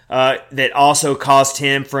Merzlikins that also cost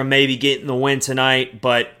him from maybe getting the win tonight.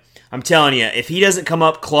 But I'm telling you, if he doesn't come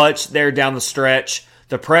up clutch there down the stretch,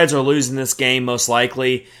 the Preds are losing this game most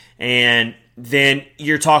likely. And then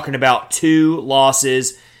you're talking about 2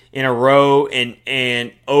 losses in a row and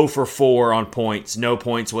 0 for 4 on points, no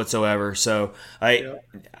points whatsoever. So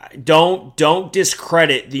don't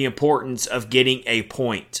discredit the importance of getting a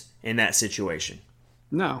point in that situation.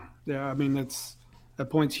 No, yeah, I mean that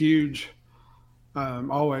point's huge.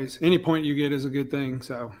 Always, any point you get is a good thing.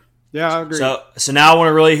 So yeah, I agree. So now I want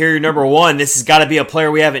to really hear your number 1. This has got to be a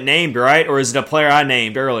player we haven't named, right? Or is it a player I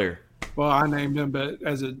named earlier? Well, I named him, but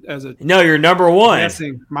as a no, you're number 1.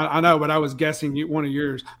 Guessing, I know, but I was guessing one of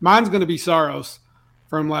yours. Mine's going to be Saros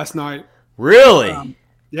from last night. Really?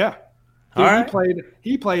 Yeah. All right.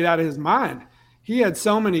 He played out of his mind. He had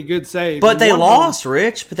so many good saves. But they lost,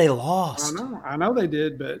 Rich. But they lost. I know they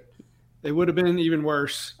did, but they would have been even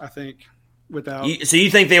worse, I think, without. So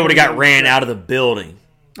you think they would have got ran out of the building?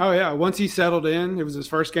 Oh yeah, once he settled in, it was his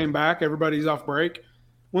first game back. Everybody's off break.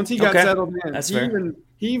 Once he got settled in,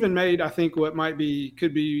 he even made, I think, what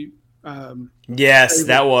could be. Yes,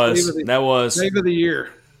 that was save of the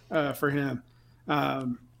year for him.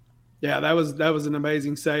 Yeah, that was an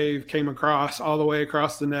amazing save. Came all the way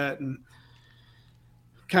across the net and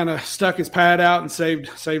kind of stuck his pad out and saved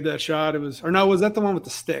that shot. Was that the one with the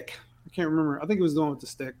stick? I can't remember. I think it was the one with the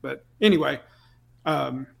stick. But anyway,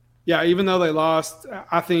 yeah, even though they lost,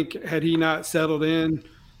 I think had he not settled in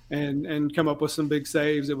and come up with some big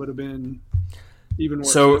saves, it would have been even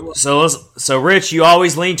worse. So Rich, you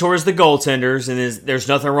always lean towards the goaltenders, and there's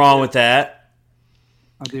nothing wrong with that.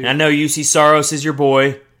 I do. And I know UC Saros is your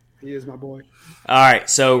boy. He is my boy. All right,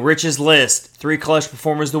 so Rich's list, 3 clutch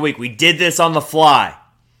performers of the week. We did this on the fly,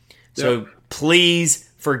 so please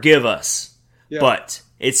forgive us. Yep. But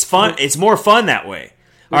it's fun. It's more fun that way.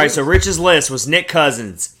 All right, so Rich's list was Nick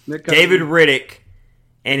Cousins, David Riddick,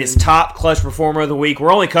 and his top clutch performer of the week.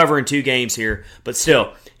 We're only covering 2 games here, but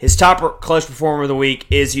still, his top clutch performer of the week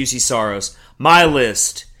is UC Saros. My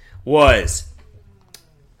list was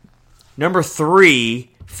number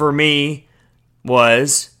 3 for me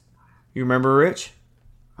was, you remember, Rich?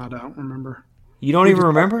 I don't remember. You don't even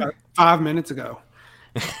remember? 5 minutes ago.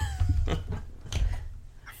 I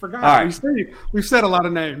forgot. All right. We've said a lot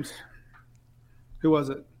of names. Who was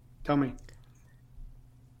it? Tell me.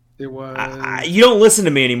 It was. You don't listen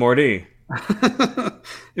to me anymore, do you?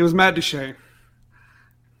 It was Matt Duchene.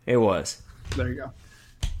 It was. There you go.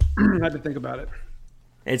 I had to think about it.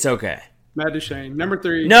 It's okay. Matt Duchene. Number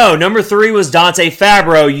 3. No, number 3 was Dante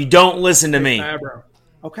Fabro. You don't listen to me. Fabro.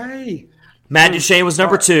 Okay. Matt Duchene was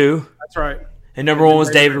number 2. That's right. And number 1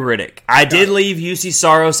 was David Riddick. I did leave UC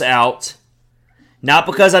Saros out. Not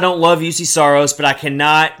because I don't love UC Saros, but I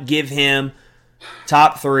cannot give him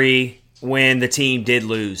top 3 when the team did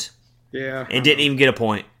lose. Yeah. And didn't even get a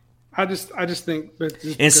point. I just think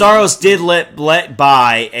and Saros did let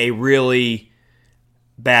by a really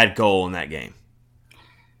bad goal in that game.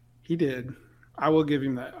 He did. I will give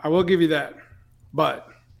him that. I will give you that. But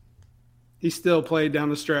he still played down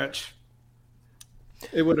the stretch.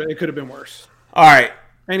 It could have been worse. All right.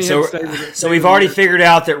 And so we've already figured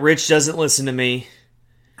out that Rich doesn't listen to me.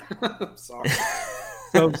 I'm sorry.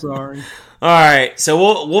 So sorry. All right,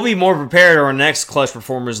 so we'll be more prepared on our next clutch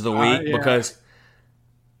performers of the week because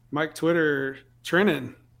Mike Twitter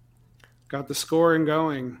Trennan got the scoring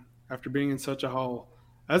going after being in such a hole.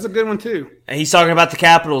 That's a good one too. And he's talking about the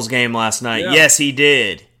Capitals game last night. Yeah. Yes, he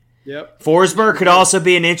did. Yep. Forsberg could also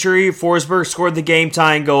be an entry. Forsberg scored the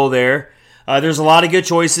game-tying goal there. There's a lot of good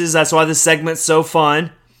choices. That's why this segment's so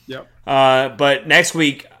fun. Yep. But next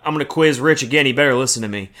week, I'm going to quiz Rich again. He better listen to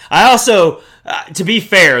me. I also, to be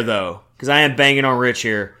fair, though, because I am banging on Rich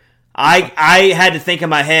here, I had to think in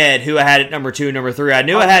my head who I had at number 2, number 3. I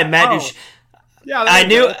knew I had Matt Duchene. Yeah, I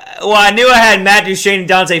knew I had Matt Duchene and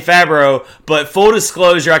Dante Fabro, but full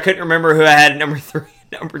disclosure, I couldn't remember who I had at number 3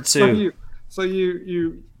 and number 2. So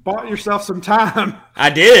you bought yourself some time. I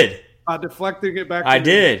did. By deflecting it back. I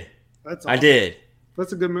did. That's awesome. I did.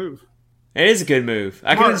 That's a good move. It is a good move.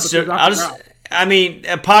 Podcasting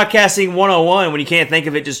 101 when you can't think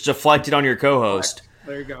of it, just deflect it on your co-host.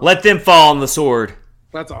 There you go. Let them fall on the sword.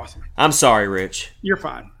 That's awesome. I'm sorry, Rich. You're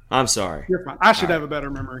fine. I'm sorry. You're fine. I should have a better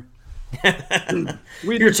memory.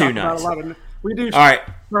 You're too nice. We do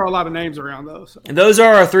throw a lot of names around, though. So. And those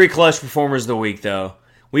are our 3 clutch performers of the week, though.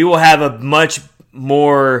 We will have a much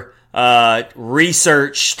more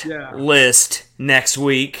researched list next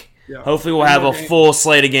week. Yeah. Hopefully we'll have a full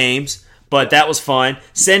slate of games. But that was fun.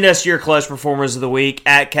 Send us your clutch performers of the week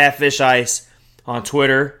at Catfish Ice on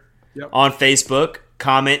Twitter, on Facebook.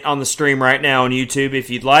 Comment on the stream right now on YouTube if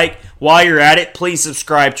you'd like. While you're at it, please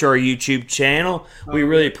subscribe to our YouTube channel. We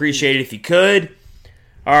really appreciate it if you could.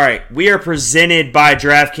 All right, we are presented by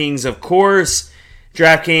DraftKings, of course.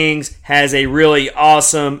 DraftKings has a really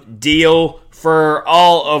awesome deal for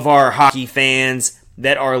all of our hockey fans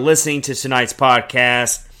that are listening to tonight's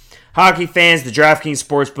podcast. Hockey fans, the DraftKings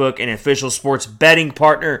Sportsbook, an official sports betting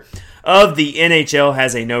partner of the NHL,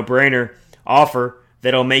 has a no-brainer offer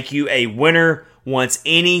that'll make you a winner once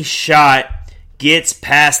any shot gets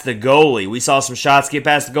past the goalie. We saw some shots get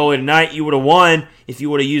past the goalie tonight. You would have won if you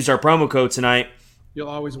would have used our promo code tonight. You'll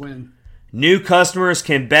always win. New customers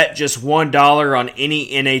can bet just $1 on any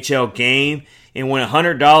NHL game and win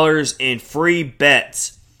 $100 in free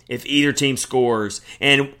bets if either team scores.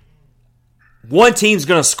 And one team's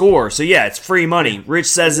going to score. So, yeah, it's free money. Rich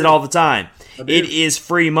says it all the time. It is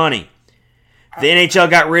free money. The NHL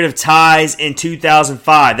got rid of ties in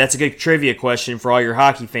 2005. That's a good trivia question for all your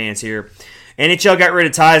hockey fans here. NHL got rid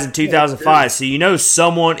of ties in 2005, so you know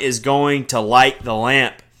someone is going to light the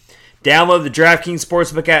lamp. Download the DraftKings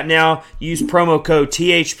Sportsbook app now. Use promo code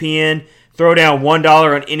THPN. Throw down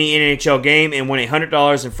 $1 on any NHL game and win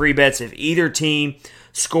 $100 in free bets if either team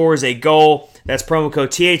scores a goal. That's promo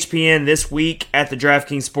code THPN this week at the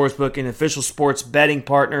DraftKings Sportsbook, an official sports betting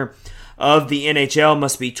partner of the NHL.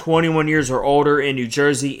 Must be 21 years or older in New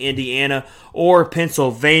Jersey, Indiana, or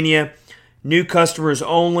Pennsylvania. New customers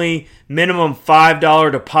only. Minimum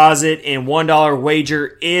 $5 deposit and $1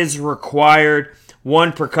 wager is required.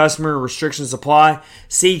 One per customer. Restrictions apply.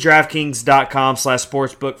 See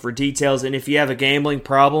DraftKings.com/sportsbook for details. And if you have a gambling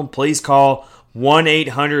problem, please call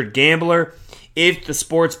 1-800-GAMBLER. If the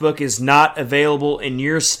sportsbook is not available in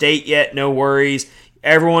your state yet, no worries.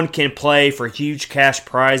 Everyone can play for huge cash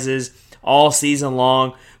prizes all season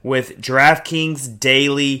long with DraftKings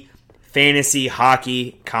Daily Fantasy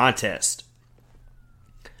Hockey Contest.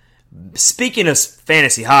 Speaking of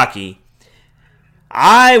fantasy hockey,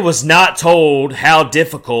 I was not told how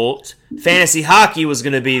difficult fantasy hockey was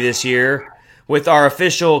going to be this year with our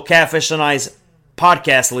official Catfish and Ice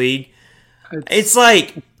podcast league. It's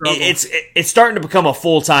like it's starting to become a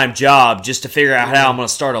full-time job just to figure out how I'm going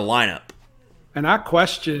to start a lineup. And I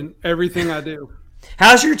question everything I do.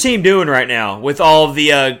 How's your team doing right now with all of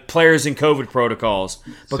the players in COVID protocols?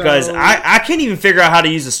 Because I can't even figure out how to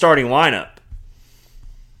use the starting lineup.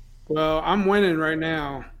 Well, I'm winning right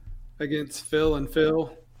now against Phil and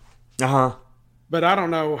Phil. Uh-huh. But I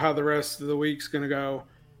don't know how the rest of the week's going to go.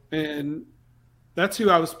 And that's who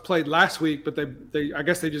I was played last week, but they I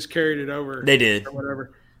guess they just carried it over. They did. Or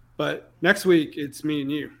whatever. But next week, it's me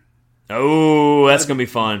and you. Oh, that's going to be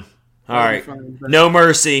fun. All right. No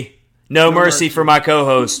mercy. No mercy for my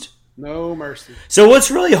co-host. No mercy. So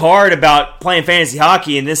what's really hard about playing fantasy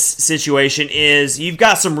hockey in this situation is you've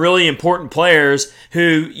got some really important players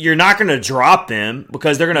who you're not going to drop them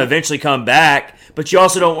because they're going to eventually come back, but you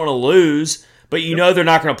also don't want to lose, but you know they're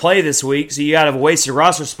not going to play this week, so you got a wasted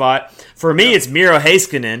roster spot. For me, it's Miro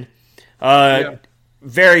Heiskanen,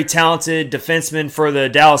 very talented defenseman for the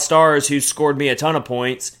Dallas Stars who scored me a ton of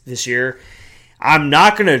points this year. I'm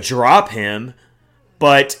not going to drop him,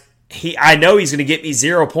 but I know he's going to get me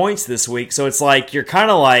 0 points this week, so it's like you're kind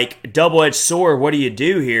of like double-edged sword. What do you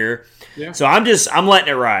do here? Yeah. So I'm letting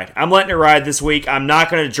it ride. I'm letting it ride this week. I'm not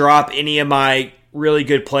going to drop any of my really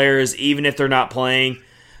good players, even if they're not playing.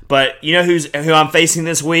 But you know who I'm facing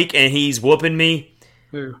this week, and he's whooping me?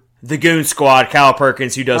 Who? The Goon Squad, Kyle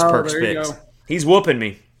Perkins, who does Perks Picks. He's whooping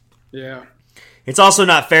me. Yeah. It's also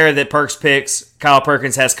not fair that Perks Picks, Kyle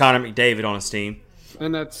Perkins has Connor McDavid on his team.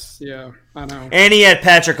 And that's, yeah, I know. And he had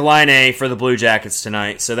Patrick Laine for the Blue Jackets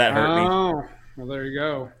tonight, so that hurt me. Oh, well, there you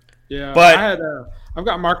go. Yeah, but I've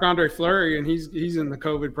got Marc-Andre Fleury, and he's in the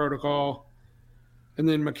COVID protocol. And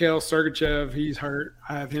then Mikhail Sergachev, he's hurt.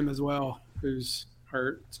 I have him as well, who's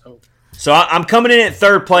hurt. So I'm coming in at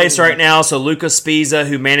third place right now, so Lucas Spiza,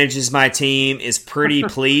 who manages my team, is pretty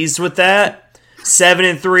pleased with that.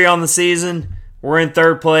 7-3 on the season. We're in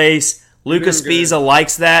third place. Lucas Spiza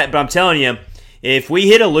likes that, but I'm telling you, if we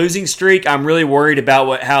hit a losing streak, I'm really worried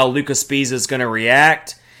about how Lucas Spiza is going to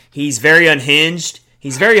react. He's very unhinged.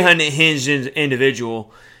 He's a very unhinged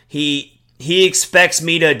individual. He expects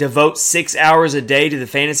me to devote 6 hours a day to the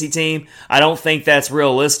fantasy team. I don't think that's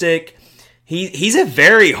realistic. He's a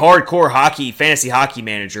very hardcore fantasy hockey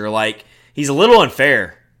manager. Like, he's a little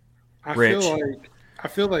unfair, Rich. I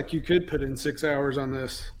feel like you could put in 6 hours on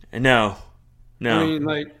this. No. I mean,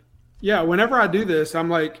 like, yeah, whenever I do this, I'm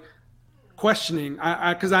like questioning.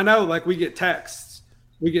 Because I know, like, we get texts.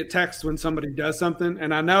 We get texts when somebody does something.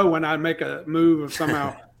 And I know when I make a move of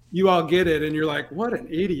somehow you all get it, and you're like, what an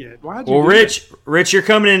idiot. Why'd you do Rich, you're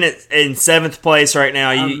coming in seventh place right now.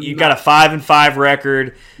 You got a 5-5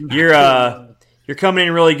 record. You're coming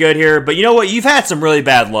in really good here. But you know what? You've had some really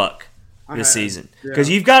bad luck this season. Because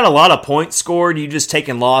you've got a lot of points scored. You've just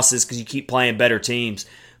taken losses because you keep playing better teams.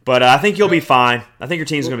 But I think you'll be fine. I think your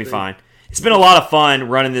team's going to be fine. It's been a lot of fun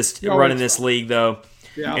running this league, though.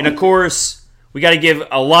 Yeah, and, of course, we got to give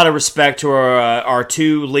a lot of respect to our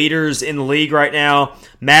two leaders in the league right now.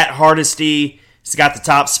 Matt Hardesty has got the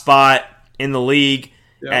top spot in the league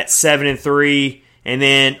at 7-3. And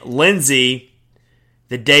then Lindsay,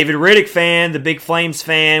 the David Riddick fan, the Big Flames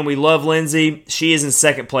fan, we love Lindsay. She is in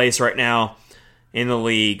second place right now in the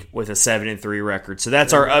league with a 7-3 record. So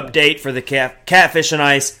that's our update for the Catfish and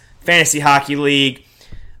Ice Fantasy Hockey League.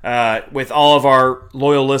 With all of our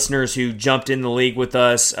loyal listeners who jumped in the league with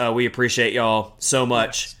us, we appreciate y'all so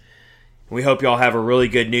much. We hope y'all have a really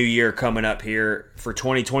good new year coming up here for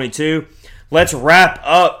 2022. Let's wrap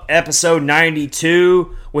up episode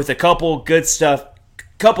 92 with a couple good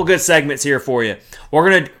segments here for you. We're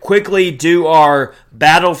going to quickly do our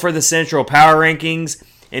Battle for the Central Power Rankings,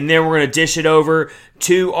 and then we're going to dish it over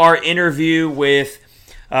to our interview with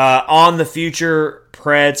On the Future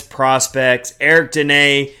Preds Prospects, Eric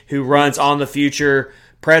Dene, who runs On the Future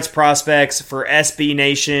Preds Prospects for SB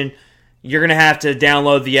Nation. You're going to have to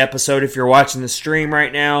download the episode if you're watching the stream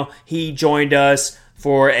right now. He joined us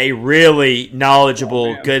for a really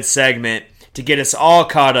knowledgeable, good segment to get us all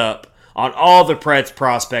caught up on all the Preds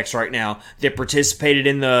prospects right now that participated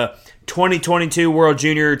in the 2022 World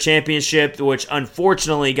Junior Championship, which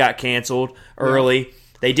unfortunately got canceled early.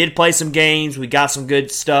 They did play some games. We got some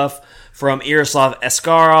good stuff from Yaroslav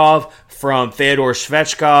Askarov, from Fyodor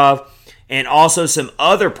Svechkov, and also some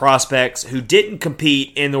other prospects who didn't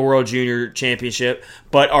compete in the World Junior Championship,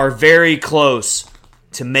 but are very close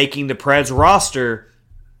to making the Preds roster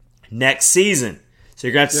next season. So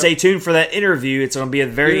you're going to have to stay tuned for that interview. It's going to be at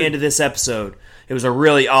the very end of this episode. It was a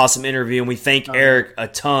really awesome interview, and we thank Eric a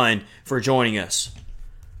ton for joining us.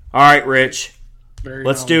 All right, Rich.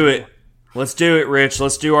 Let's do it. Let's do it, Rich.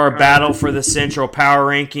 Let's do our battle for the Central Power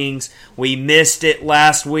Rankings. We missed it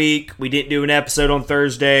last week. We didn't do an episode on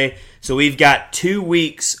Thursday. So we've got 2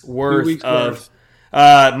 weeks worth of...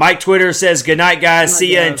 Mike Twitter says, good night, guys.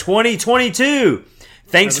 See ya in 2022.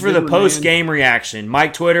 Thanks for the post-game reaction.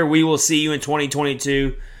 Mike Twitter, we will see you in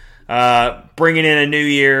 2022. Bringing in a new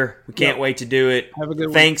year. We can't wait to do it. Have a good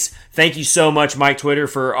one. Thanks. Thank you so much, Mike Twitter,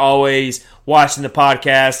 for always watching the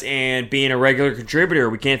podcast and being a regular contributor.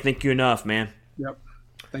 We can't thank you enough, man. Yep.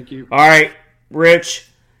 Thank you. All right, Rich,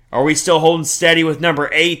 are we still holding steady with number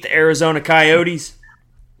 8, the Arizona Coyotes?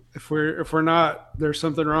 If we're not, there's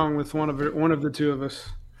something wrong with one of the two of us.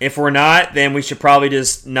 If we're not, then we should probably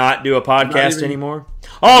just not do a podcast anymore.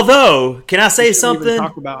 Although, can I say something?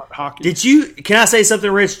 Talk about hockey. Can I say something,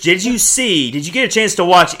 Rich? Did you get a chance to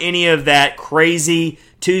watch any of that crazy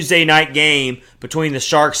Tuesday night game between the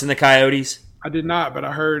Sharks and the Coyotes? I did not, but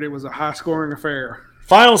I heard it was a high-scoring affair.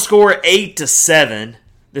 Final score 8-7.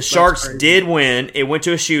 The Sharks did win. It went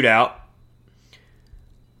to a shootout.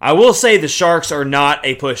 I will say the Sharks are not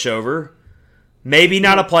a pushover. Maybe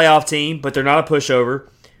not a playoff team, but they're not a pushover.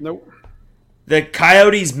 Nope. The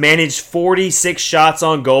Coyotes managed 46 shots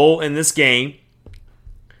on goal in this game.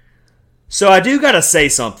 So I do got to say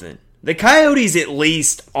something. The Coyotes at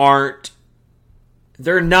least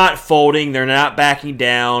they're not folding. They're not backing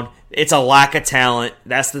down. It's a lack of talent.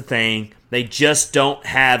 That's the thing. They just don't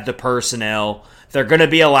have the personnel. They're going to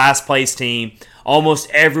be a last place team. Almost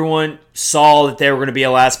everyone saw that they were going to be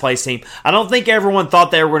a last place team. I don't think everyone thought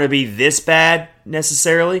they were going to be this bad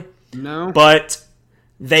necessarily. No. But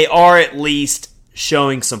they are at least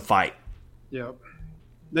showing some fight. Yep.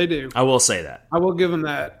 They do. I will say that. I will give them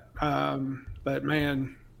that. But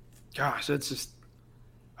man, gosh, I just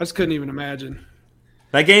couldn't even imagine.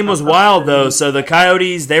 That game was wild, though. So the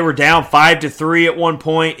Coyotes, they were down 5-3 at one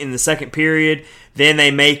point in the second period. Then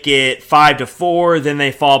they make it 5-4. Then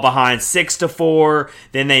they fall behind 6-4.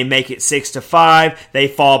 Then they make it 6-5. They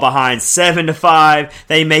fall behind 7-5.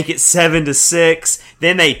 They make it 7-6.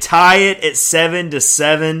 Then they tie it at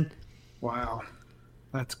 7-7. Wow,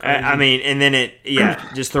 that's crazy. I mean, and then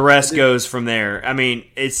just the rest goes from there. I mean,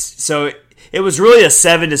 it was really a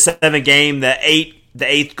 7-7 game. The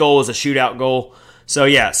eighth goal is a shootout goal. So,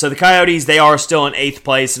 so the Coyotes, they are still in 8th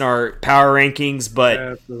place in our power rankings, but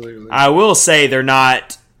absolutely. I will say they're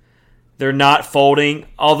not folding.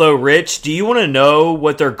 Although, Rich, do you want to know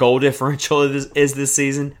what their goal differential is this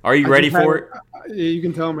season? Are you ready for it? You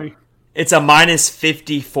can tell me. It's a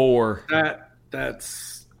 -54.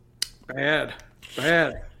 That's bad.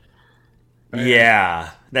 Bad.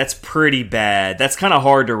 Yeah, that's pretty bad. That's kind of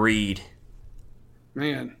hard to read.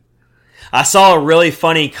 Man. I saw a really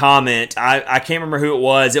funny comment. I can't remember who it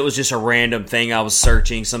was. It was just a random thing I was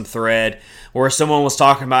searching, some thread, where someone was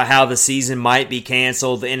talking about how the season might be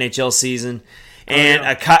canceled, the NHL season. And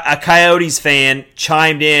a Coyotes fan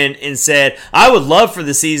chimed in and said, I would love for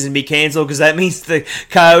the season to be canceled because that means the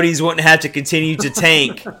Coyotes wouldn't have to continue to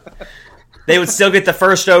tank. They would still get the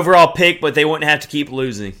first overall pick, but they wouldn't have to keep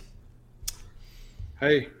losing.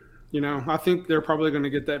 Hey, I think they're probably going to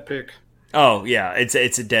get that pick. Oh, yeah, it's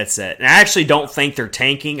a dead set. And I actually don't think they're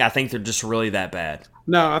tanking. I think they're just really that bad.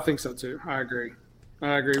 No, I think so too. I agree. All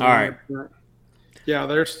right. Yeah,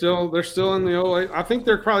 they're still in the old. I think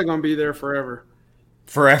they're probably going to be there forever.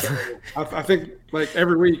 Forever. I think like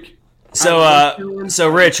every week. So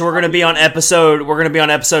Rich, we're going to be on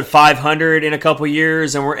episode 500 in a couple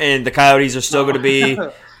years, and the Coyotes are still going to be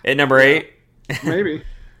at number 8. Maybe.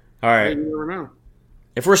 All right. You never know.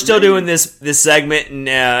 If we're still doing this segment in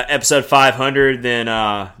episode 500, then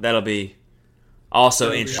that'll be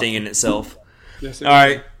also interesting in itself. Yes, All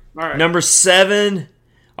right. Number 7,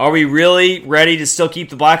 Are we really ready to still keep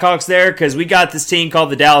the Blackhawks there? Because we got this team called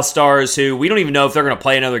the Dallas Stars, who we don't even know if they're going to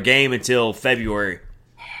play another game until February.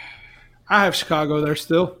 I have Chicago there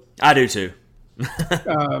still. I do too.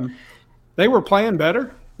 They were playing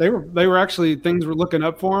better. They were actually, things were looking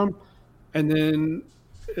up for them, and then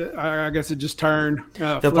I guess it just turned.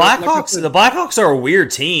 The Blackhawks are a weird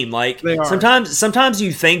team. Like they are. Sometimes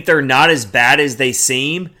you think they're not as bad as they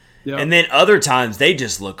seem, and then other times they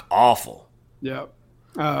just look awful. Yep.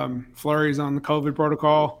 Fleury's on the COVID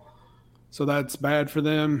protocol, so that's bad for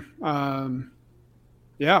them. So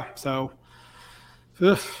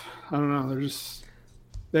I don't know.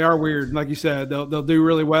 They are weird. Like you said, they'll do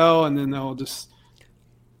really well, and then they'll just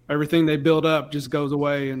everything they build up just goes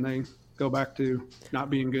away, and they go back to not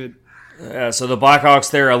being good. So the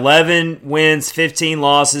Blackhawks, they're 11 wins, 15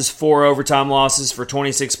 losses, 4 overtime losses for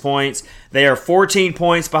 26 points. They are 14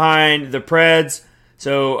 points behind the Preds,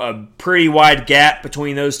 so a pretty wide gap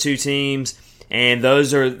between those two teams. And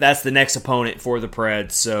that's the next opponent for the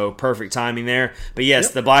Preds, so perfect timing there. But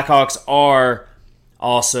yes, The Blackhawks are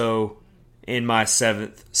also in my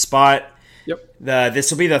 7th spot. Yep.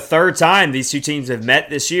 This will be the 3rd time these two teams have met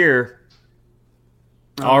this year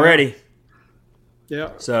already.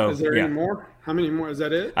 Yeah. So, is there any more? How many more? Is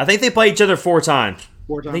that it? I think they play each other 4 times.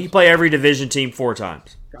 4 times? I think you play every division team 4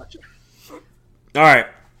 times. Gotcha. All right.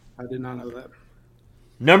 I did not know that.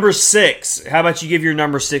 Number 6. How about you give your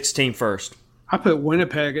number 6 team first? I put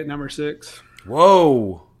Winnipeg at number 6.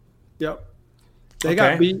 Whoa. Yep. They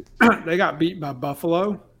got beat. They got beat by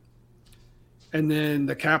Buffalo, and then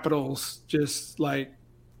the Capitals just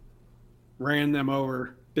ran them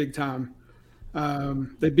over big time.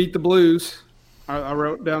 They beat the Blues. I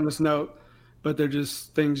wrote down this note, but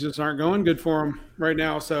things just aren't going good for them right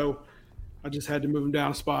now. So I just had to move them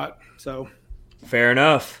down a spot. So fair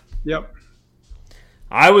enough. Yep.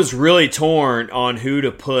 I was really torn on who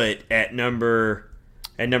to put at number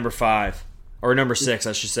 5 or number 6,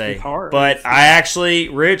 I should say. It's hard. But I actually,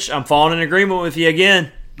 Rich, I'm falling in agreement with you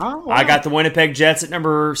again. Oh, wow. I got the Winnipeg Jets at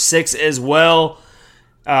number 6 as well.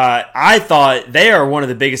 I thought they are one of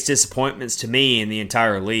the biggest disappointments to me in the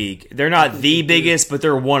entire league. They're not the biggest, but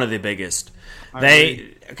they're one of the biggest.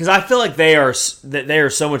 Because I feel like they are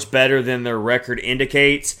so much better than their record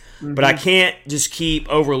indicates. Mm-hmm. But I can't just keep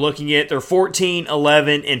overlooking it. They're 14,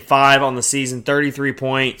 11, and 5 on the season, 33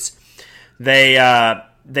 points. They've got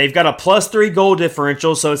a +3 goal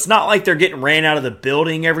differential, so it's not like they're getting ran out of the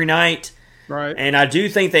building every night. Right. And I do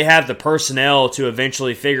think they have the personnel to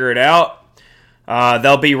eventually figure it out.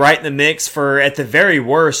 They'll be right in the mix for, at the very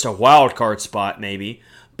worst, a wild card spot maybe.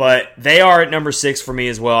 But they are at number 6 for me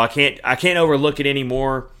as well. I can't overlook it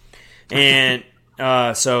anymore. And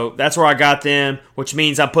so that's where I got them, which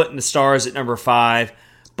means I'm putting the Stars at number 5.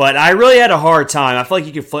 But I really had a hard time. I feel like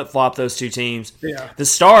you could flip-flop those two teams. Yeah. The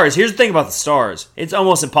Stars, here's the thing about the Stars. It's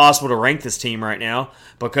almost impossible to rank this team right now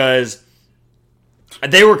because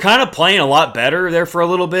they were kind of playing a lot better there for a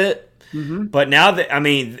little bit. Mm-hmm. But now,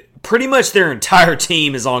 pretty much their entire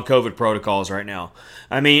team is on COVID protocols right now.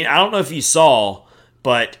 I don't know if you saw,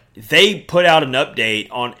 but they put out an update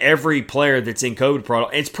on every player that's in COVID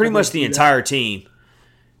protocol. It's pretty much the entire team.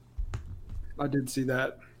 I did see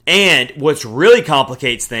that. And what really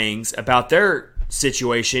complicates things about their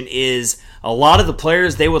situation is a lot of the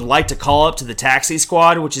players they would like to call up to the taxi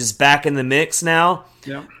squad, which is back in the mix now,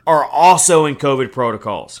 are also in COVID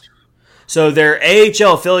protocols. So their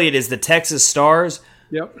AHL affiliate is the Texas Stars.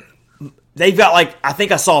 Yep. They've got I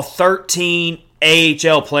think I saw 13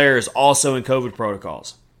 AHL players also in COVID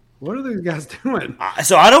protocols. What are these guys doing?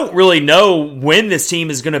 So I don't really know when this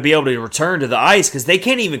team is going to be able to return to the ice because they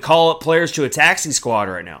can't even call up players to a taxi squad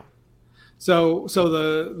right now. So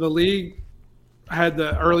the league had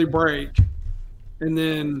the early break, and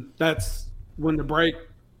then that's when the break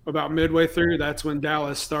about midway through. That's when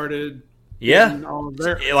Dallas started. Yeah, all of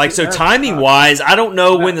their, timing wise, I don't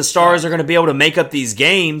know when the Stars are going to be able to make up these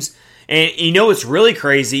games. And what's really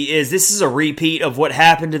crazy is this is a repeat of what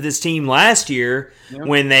happened to this team last year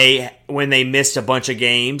when they missed a bunch of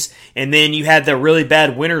games. And then you had the really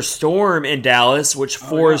bad winter storm in Dallas, which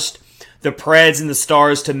forced the Preds and the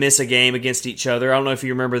Stars to miss a game against each other. I don't know if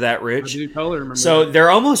you remember that, Rich. I do totally remember that.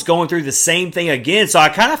 They're almost going through the same thing again. So I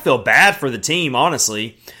kind of feel bad for the team,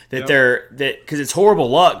 honestly, because it's horrible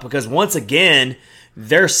luck because once again,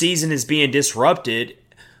 their season is being disrupted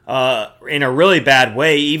in a really bad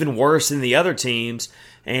way, even worse than the other teams.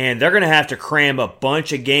 And they're going to have to cram a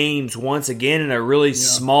bunch of games once again in a really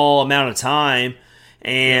small amount of time.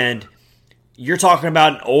 And you're talking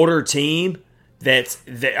about an older team this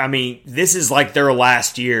is like their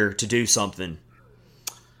last year to do something.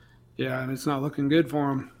 Yeah, and it's not looking good for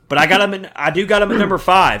them. But I do got them at number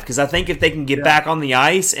 5 because I think if they can get back on the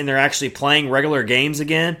ice and they're actually playing regular games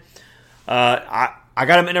again, I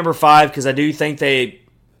got them at number 5 because I do think they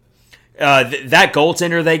that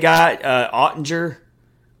goaltender they got, Ottinger.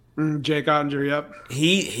 Jake Ottinger, yep.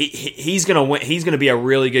 He's gonna win. He's gonna be a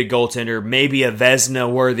really good goaltender, maybe a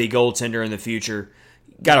Vezina worthy goaltender in the future.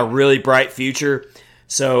 Got a really bright future.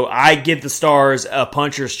 So I give the Stars a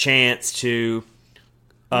puncher's chance to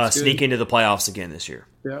sneak into the playoffs again this year.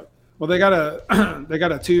 Yeah. Well, they got a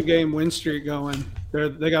 2-game win streak going.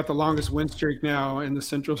 They got the longest win streak now in the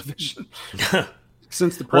Central Division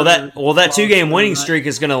since the that 2-game winning streak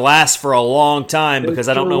is going to last for a long time because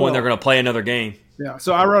I don't know when they're going to play another game. Yeah.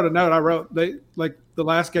 So I wrote a note. They the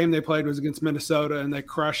last game they played was against Minnesota and they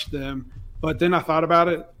crushed them. But then I thought about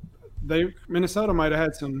it. Minnesota might have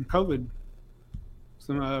had some COVID,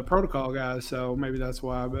 some protocol guys, so maybe that's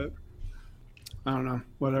why. But I don't know.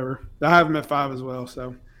 Whatever. I have them at 5 as well.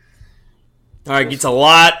 So all right, gets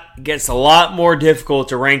a lot more difficult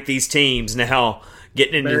to rank these teams now,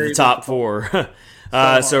 getting into the top 4.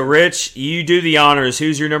 So Rich, you do the honors.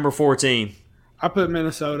 Who's your number 4 team? I put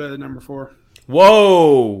Minnesota at number 4.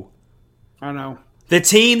 Whoa! I know. The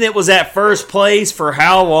team that was at first place for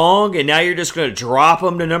how long, and now you're just going to drop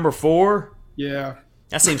them to number 4? Yeah.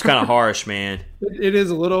 That seems kind of harsh, man. It is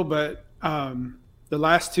a little, but the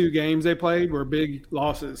last 2 games they played were big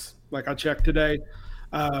losses. Like I checked today.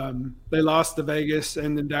 They lost to Vegas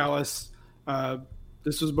and then Dallas.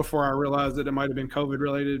 This was before I realized that it might have been COVID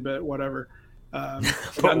related, but whatever. They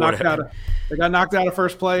got knocked out of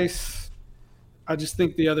first place. I just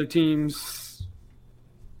think the other teams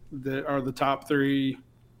that are the top 3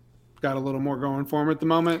 got a little more going for them at the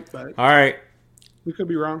moment. But all right, we could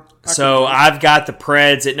be wrong. I've got the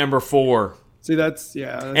Preds at number 4. See, that's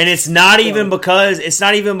and it's not even because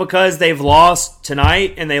they've lost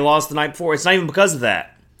tonight and they lost the night before. It's not even because of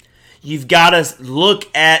that. You've got to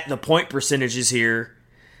look at the point percentages here.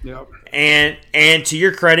 Yep. And to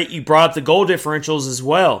your credit, you brought up the goal differentials as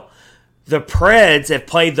well. The Preds have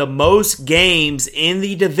played the most games in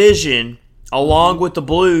the division, along with the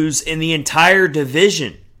Blues in the entire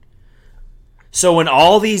division. So when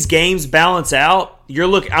all these games balance out,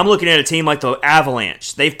 I'm looking at a team like the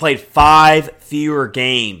Avalanche. They've played 5 fewer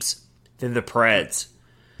games than the Preds.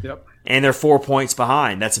 Yep. And they're 4 points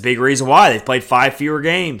behind. That's a big reason why they've played 5 fewer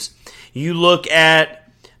games. You look at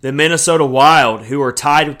the Minnesota Wild, who are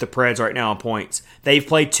tied with the Preds right now in points. They've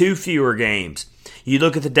played 2 fewer games. You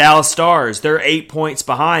look at the Dallas Stars. They're 8 points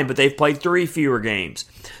behind, but they've played 3 fewer games.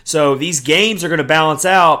 So these games are going to balance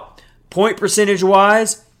out. Point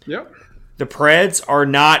percentage-wise, yep. The Preds are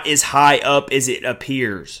not as high up as it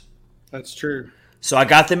appears. That's true. So I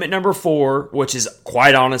got them at number 4, which is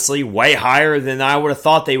quite honestly way higher than I would have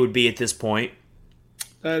thought they would be at this point.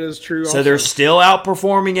 That is true. So they're still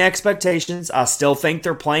outperforming expectations. I still think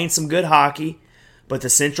they're playing some good hockey, but the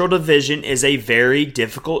Central Division is a very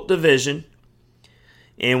difficult division.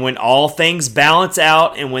 And when all things balance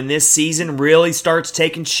out and when this season really starts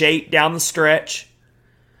taking shape down the stretch,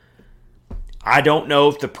 I don't know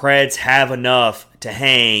if the Preds have enough to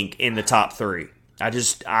hang in the top 3.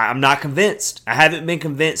 I'm not convinced. I haven't been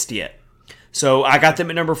convinced yet. So I got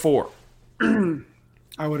them at number 4.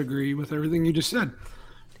 I would agree with everything you just said.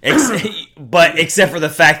 Except for the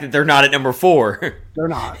fact that they're not at number 4. They're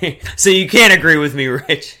not. So you can't agree with me,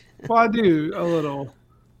 Rich. Well, I do a little.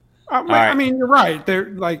 Right. I mean, you're right.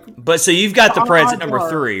 They're like. But so you've got the Preds at number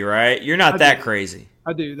 3, right? You're not that crazy.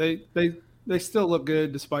 I do. They still look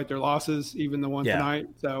good despite their losses, even the one tonight.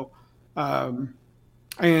 So,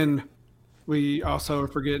 and we also are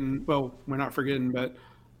forgetting. Well, we're not forgetting, but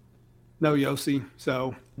no Yossi.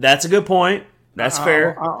 So that's a good point. That's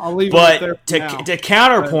fair. I'll leave it there. But to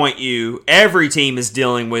counterpoint you, every team is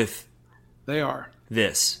dealing with. They are.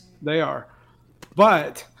 They are.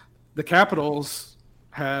 But the Capitals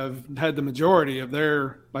have had the majority of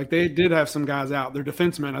their they did have some guys out. Their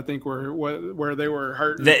defensemen, I think, were where they were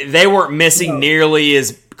hurt. They weren't missing nearly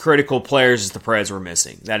as critical players as the Preds were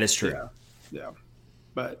missing. That is true. Yeah.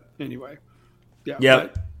 But anyway, yeah.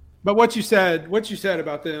 Yep. But what you said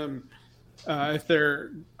about them, if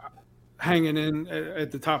they're hanging in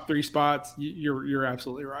at the top 3 spots, you're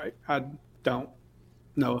absolutely right. I don't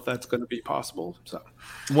know if that's going to be possible. So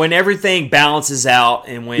when everything balances out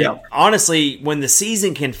and honestly, when the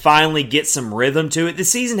season can finally get some rhythm to it, the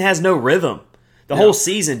season has no rhythm. The whole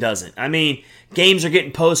season doesn't. I mean, games are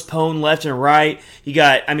getting postponed left and right. You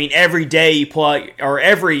got, every day you play, or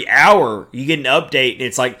every hour you get an update and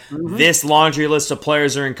it's like this laundry list of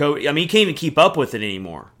players are in COVID. You can't even keep up with it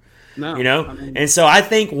anymore. No, And so I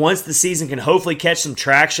think once the season can hopefully catch some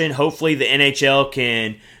traction, hopefully the NHL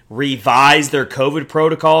can revise their COVID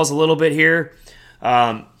protocols a little bit here,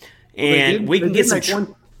 and we can get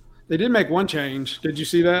some. They did make one change. Did you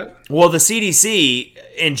see that? Well, the CDC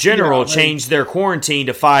in general changed their quarantine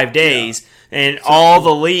to 5 days, and all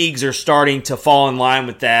the leagues are starting to fall in line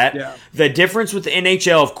with that. Yeah. The difference with the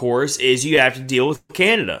NHL, of course, is you have to deal with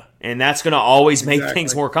Canada, and that's going to always make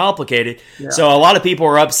things more complicated. Yeah. So a lot of people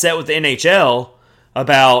are upset with the NHL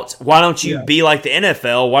about why don't you be like the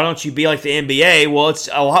NFL? Why don't you be like the NBA? Well, it's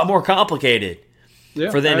a lot more complicated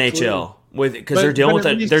for the NHL because they're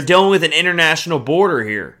dealing with an international border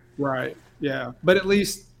here. Right. Yeah. But at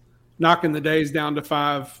least knocking the days down to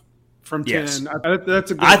 5 from 10. Yes.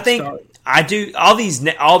 That's a good I think start. I do all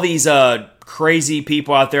these crazy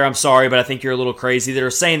people out there. I'm sorry, but I think you're a little crazy that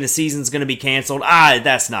are saying the season's going to be canceled.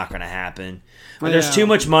 That's not going to happen. There's too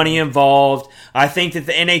much money involved. I think that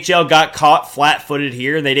the NHL got caught flat-footed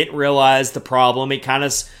here, and they didn't realize the problem. It kind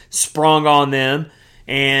of sprung on them,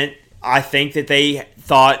 and I think that they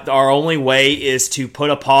thought our only way is to put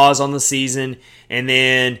a pause on the season, and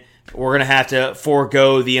then we're going to have to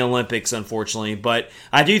forego the Olympics, unfortunately. But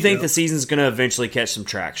I do think the season's going to eventually catch some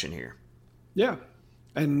traction here. Yeah.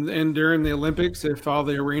 And during the Olympics, if all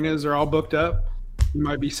the arenas are all booked up, you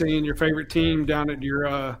might be seeing your favorite team down at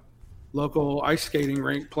your local ice skating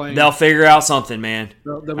rink playing. They'll figure out something, man.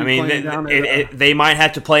 They might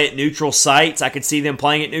have to play at neutral sites. I could see them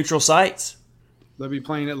playing at neutral sites. They'll be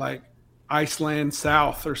playing at like Iceland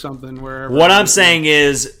South or something. Wherever. What I'm saying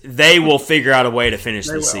is they will figure out a way to finish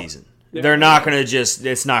the season. Yeah, they're not going to just –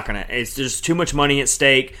 it's not going to – there's too much money at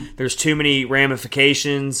stake. There's too many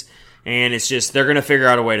ramifications, and it's just they're going to figure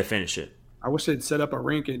out a way to finish it. I wish they'd set up a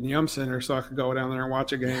rink at Yum Center so I could go down there and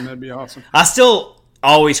watch a game. That'd be awesome. I still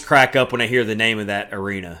always crack up when I hear the name of that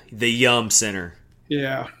arena, the Yum Center.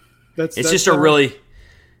 Yeah. It's a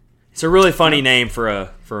really funny name for an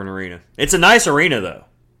arena. It's a nice arena, though.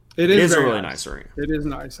 It is a really nice arena. It is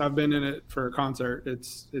nice. I've been in it for a concert.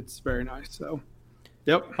 It's very nice. So,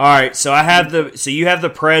 yep. All right. So you have the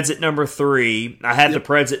Preds at number 3. I have the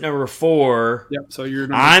Preds at number 4. Yep. So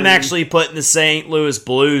you're. I'm actually putting the St. Louis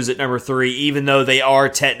Blues at number 3, even though they are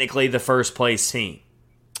technically the first place team.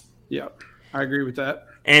 Yep. I agree with that.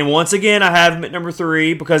 And once again, I have them at number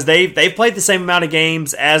 3 because they've played the same amount of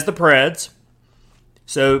games as the Preds.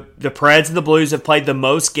 So the Preds and the Blues have played the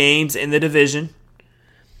most games in the division.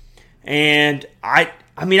 And I've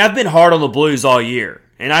been hard on the Blues all year.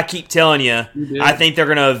 And I keep telling you, I think they're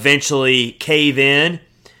going to eventually cave in.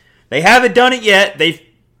 They haven't done it yet.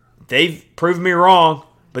 They've proven me wrong.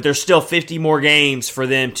 But there's still 50 more games for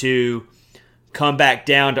them to come back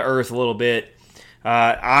down to earth a little bit.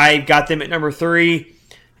 I got them at number 3.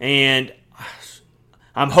 And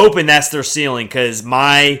I'm hoping that's their ceiling because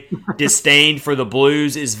my disdain for the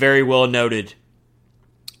Blues is very well noted.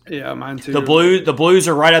 Yeah, mine too. The Blues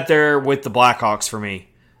are right up there with the Blackhawks for me.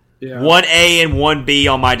 Yeah. 1A and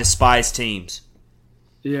 1B on my despised teams.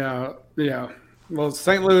 Yeah. Well,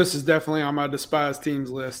 St. Louis is definitely on my despised teams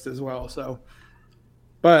list as well. So,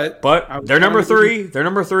 but they're number 3. They're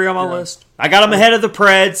number 3 on my list. I got them ahead of the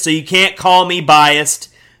Preds, so you can't call me biased.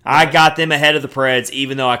 I got them ahead of the Preds,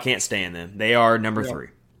 even though I can't stand them. They are number 3.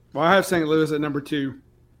 Well, I have St. Louis at number 2,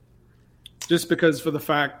 just because for the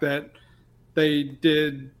fact that they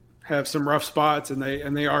did have some rough spots, and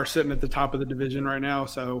they are sitting at the top of the division right now.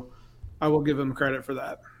 So I will give them credit for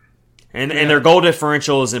that. And their goal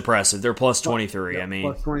differential is impressive. They're plus 23.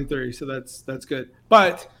 Plus 23. So that's good.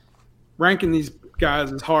 But ranking these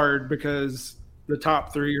guys is hard because the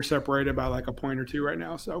top 3 are separated by like a point or 2 right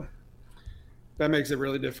now. So that makes it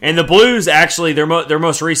really difficult. And the Blues, actually, their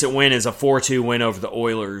most recent win is a 4-2 win over the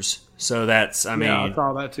Oilers. So I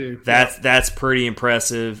saw that too. That's pretty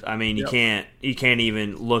impressive. I mean, you can't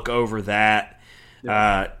even look over that.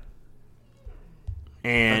 Yep.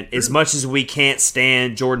 And as much as we can't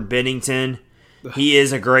stand Jordan Bennington, he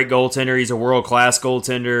is a great goaltender. He's a world-class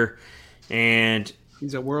goaltender. And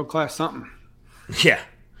he's a world-class something. Yeah.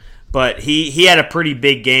 But he had a pretty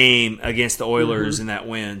big game against the Oilers in that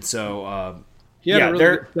win. So, he had a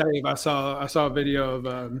really good save. I saw a video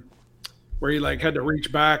of where he had to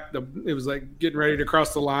reach back. It was like getting ready to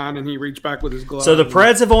cross the line, and he reached back with his glove. So the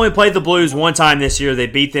Preds have only played the Blues one time this year. They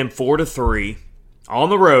beat them 4-3 on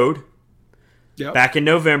the road back in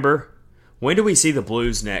November. When do we see the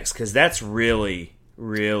Blues next? Because that's really,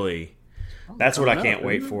 really that's what I can't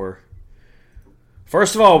wait for.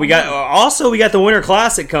 First of all, we got the Winter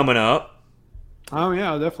Classic coming up. Oh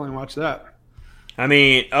yeah, I'll definitely watch that. I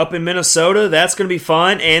mean, up in Minnesota, that's going to be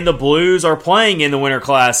fun, and the Blues are playing in the Winter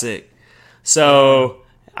Classic. So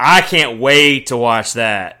I can't wait to watch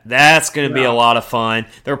that. That's going to be a lot of fun.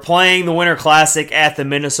 They're playing the Winter Classic at the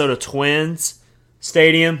Minnesota Twins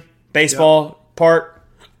Stadium, baseball park.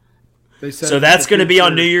 So that's going to be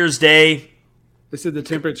on New Year's Day. They said the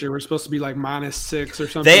temperature was supposed to be like -6 or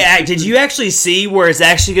something. Did you actually see where it's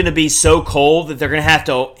actually going to be so cold that they're going to have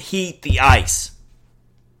to heat the ice?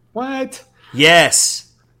 What?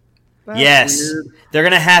 Yes. That's weird. They're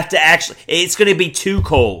going to have to actually – it's going to be too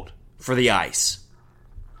cold for the ice.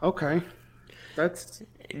 Okay.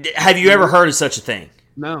 Have you ever heard of such a thing?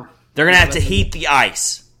 No. They're going to have to heat the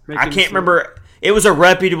ice. I can't remember. It was a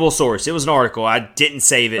reputable source. It was an article. I didn't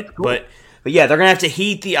save it. Cool. But yeah, they're going to have to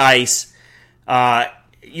heat the ice.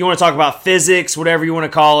 You want to talk about physics, whatever you want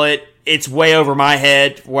to call it. It's way over my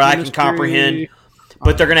head what I can comprehend.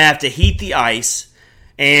 But they're going to have to heat the ice.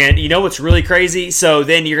 And you know what's really crazy? So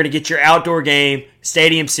then you're going to get your outdoor game,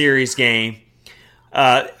 Stadium Series game.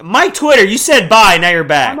 Mike Twitter, you said bye. Now you're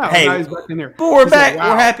back. Hey, back in there. But we're back.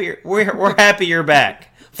 Wow. We're happy. We're happy you're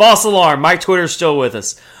back. False alarm. Mike Twitter's still with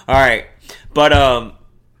us. All right, but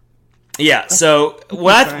yeah. So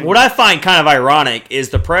what I find kind of ironic is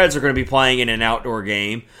the Preds are going to be playing in an outdoor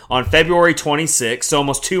game on February 26th, so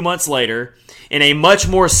almost 2 months later, in a much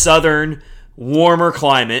more southern, warmer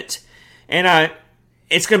climate, and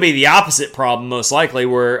it's going to be the opposite problem most likely.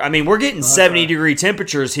 Where we're getting 70-degree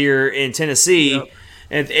temperatures here in Tennessee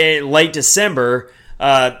in late December.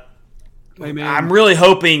 I'm really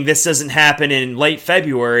hoping this doesn't happen in late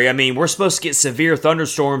February. I mean, we're supposed to get severe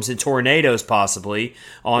thunderstorms and tornadoes possibly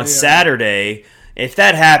on Saturday. If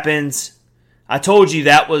that happens, I told you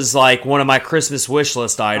that was like one of my Christmas wish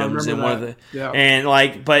list items.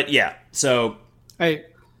 So hey,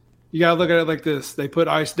 you gotta look at it like this: they put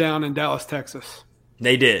ice down in Dallas, Texas.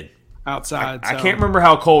 They did. Outside. I can't remember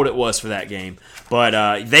how cold it was for that game,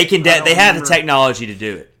 but they can. They have the technology to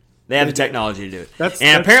do it. They have the technology to do it.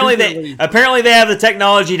 Apparently they have the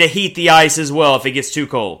technology to heat the ice as well if it gets too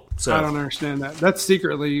cold. So I don't understand that. That's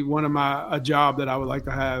secretly one of a job that I would like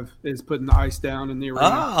to have is putting the ice down in the arena.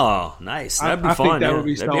 Oh, nice. That'd be fun. Think that would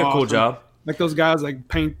be That'd be a cool job. Like those guys like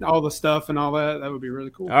paint all the stuff and all that. That would be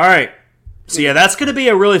really cool. All right. So, yeah, that's going to be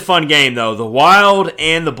a really fun game, though. The Wild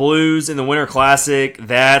and the Blues in the Winter Classic,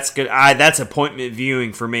 that's good. That's appointment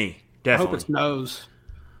viewing for me, definitely. I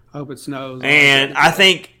hope it snows. And I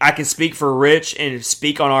think I can speak for Rich and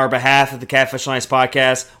speak on our behalf of the Catfish Nice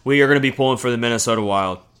podcast. We are going to be pulling for the Minnesota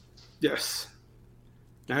Wild. Yes.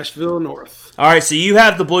 Nashville North. All right, so you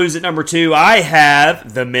have the Blues at number 2. I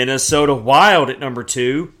have the Minnesota Wild at number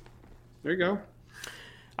 2. There you go.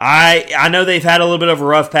 I know they've had a little bit of a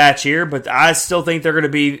rough patch here, but I still think they're going to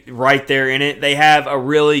be right there in it. They have a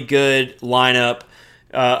really good lineup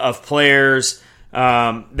of players.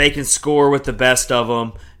 They can score with the best of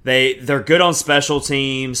them. They're good on special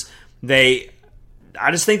teams. I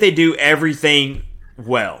just think they do everything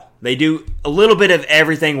well. They do a little bit of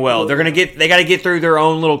everything well. They got to get through their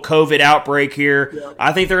own little COVID outbreak here. Yeah.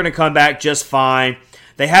 I think they're going to come back just fine.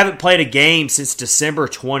 They haven't played a game since December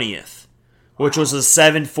 20th. Which was a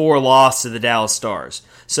 7-4 loss to the Dallas Stars.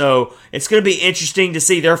 So it's going to be interesting to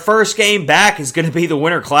see. Their first game back is going to be the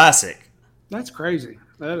Winter Classic. That's crazy.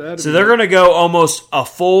 So they're going to go almost a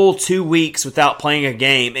full 2 weeks without playing a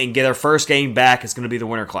game, and get their first game back is going to be the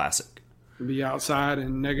Winter Classic. Be outside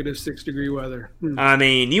in -6-degree weather. I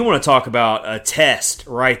mean, you want to talk about a test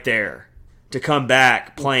right there to come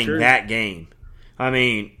back playing that game. I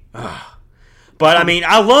mean, But, I mean,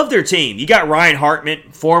 I love their team. You got Ryan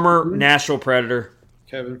Hartman, former Nashville Predator.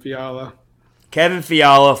 Kevin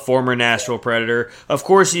Fiala, former Nashville Predator. Of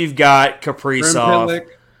course, you've got Kaprizov. Pitlick,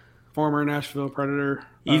 former Nashville Predator.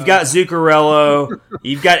 You've got Zuccarello.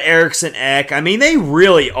 You've got Eriksson Ek. I mean, they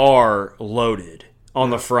really are loaded on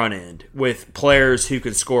the front end with players who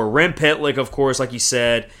can score. Rem Pitlick, of course, like you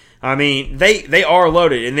said. I mean, they are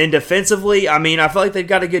loaded. And then defensively, I mean, I feel like they've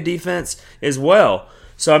got a good defense as well.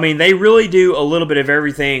 So, I mean, they really do a little bit of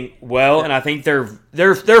everything well, and I think they're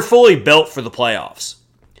fully built for the playoffs.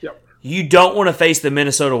 Yep. You don't want to face the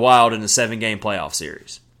Minnesota Wild in a 7-game playoff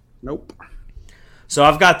series. Nope. So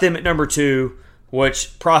I've got them at number 2,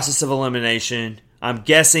 which process of elimination. I'm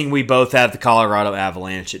guessing we both have the Colorado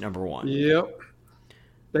Avalanche at number 1. Yep.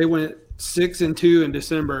 They went 6-2 in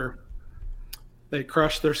December. They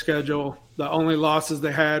crushed their schedule. The only losses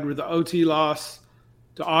they had were the OT loss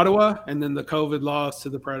to Ottawa, and then the COVID loss to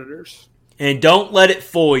the Predators. And don't let it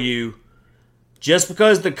fool you. Just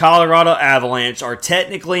because the Colorado Avalanche are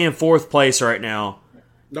technically in 4th place right now,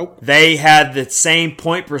 nope, they had the same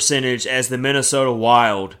point percentage as the Minnesota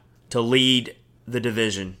Wild to lead the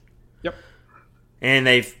division. Yep.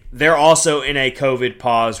 And they're also in a COVID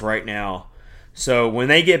pause right now. So when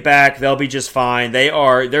they get back, they'll be just fine.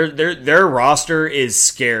 Their roster is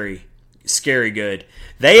scary good.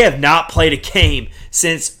 They have not played a game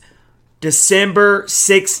since December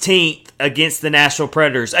 16th against the Nashville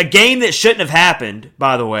Predators. A game that shouldn't have happened,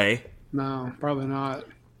 by the way. No, probably not.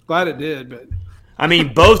 Glad it did, but I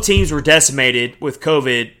mean, both teams were decimated with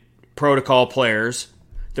COVID protocol players.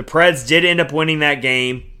 The Preds did end up winning that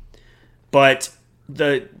game, but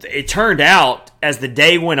it turned out as the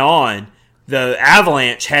day went on, the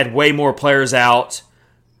Avalanche had way more players out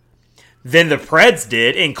than the Preds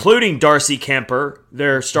did, including Darcy Kemper,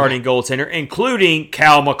 their starting goaltender, including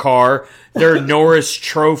Cal McCarr, their Norris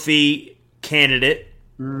Trophy candidate.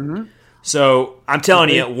 Mm-hmm. So I'm telling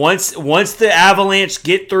you, once the Avalanche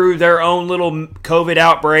get through their own little COVID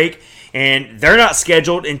outbreak, and they're not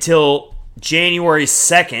scheduled until January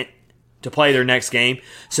 2nd to play their next game,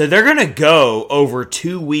 so they're going to go over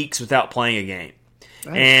 2 weeks without playing a game.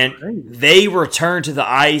 That's crazy. They return to the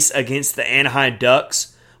ice against the Anaheim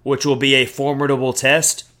Ducks, which will be a formidable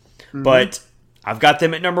test. Mm-hmm. But I've got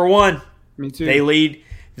them at number 1. Me too. They lead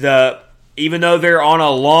even though they're on a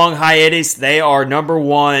long hiatus, they are number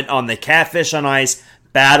 1 on the Catfish on Ice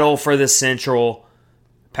battle for the Central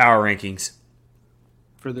Power Rankings.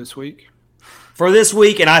 For this week? For this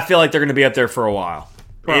week, and I feel like they're going to be up there for a while,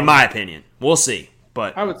 in my opinion. We'll see.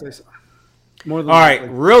 But I would say so. More than all likely.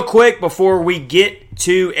 right, real quick before we get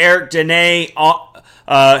to Eric Dene,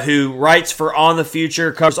 who writes for On the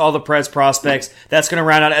Future, covers all the Preds prospects. That's going to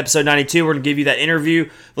round out episode 92. We're going to give you that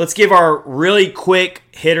interview. Let's give our really quick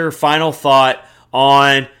hitter final thought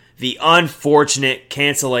on the unfortunate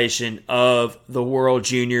cancellation of the World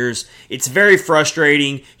Juniors. It's very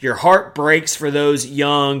frustrating. Your heart breaks for those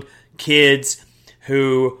young kids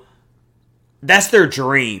who that's their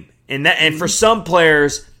dream. And for some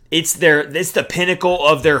players, it's the pinnacle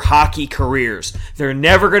of their hockey careers. They're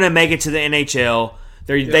never going to make it to the NHL.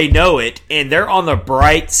 They know it, and they're on the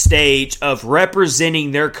bright stage of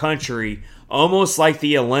representing their country, almost like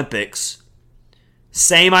the Olympics.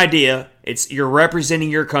 Same idea. You're representing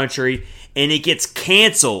your country, and it gets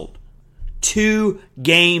canceled 2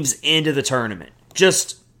 games into the tournament.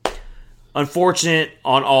 Just unfortunate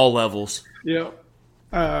on all levels. Yeah.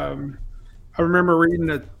 I remember reading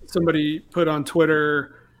that somebody put on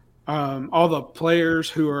Twitter all the players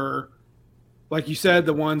who are, like you said,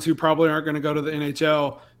 the ones who probably aren't going to go to the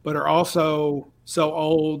NHL, but are also so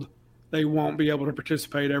old they won't be able to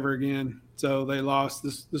participate ever again. So they lost.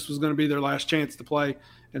 This was going to be their last chance to play,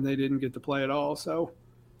 and they didn't get to play at all. So,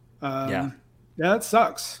 yeah, it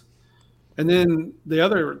sucks. And then the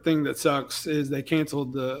other thing that sucks is they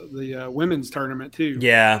canceled the women's tournament too.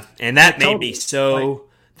 Yeah, and that made me so.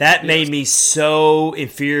 That made me so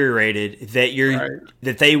infuriated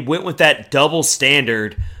that they went with that double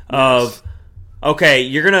standard of, okay,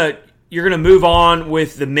 you're gonna move on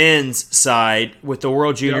with the men's side with the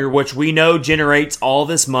World Junior, which we know generates all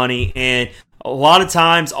this money, and a lot of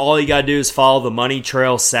times all you gotta do is follow the money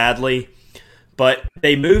trail. Sadly, but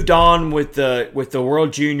they moved on with the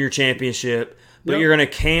World Junior Championship. But you're going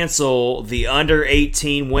to cancel the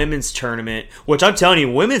under-18 women's tournament, which I'm telling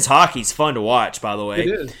you, women's hockey's fun to watch, by the way. It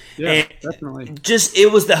is. Yeah, and definitely.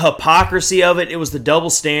 It was the hypocrisy of it. It was the double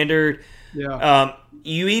standard. Yeah.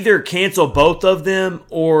 You either cancel both of them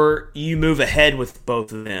or you move ahead with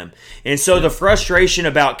both of them. And so the frustration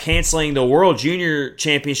about canceling the World Junior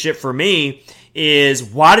Championship for me is,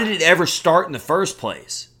 why did it ever start in the first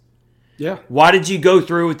place? Yeah. Why did you go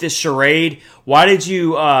through with this charade? Why did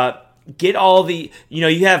you get all the,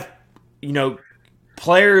 you have,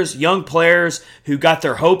 players, young players who got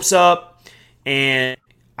their hopes up, and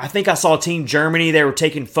I think I saw Team Germany, they were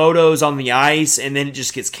taking photos on the ice, and then it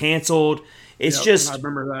just gets canceled. It's I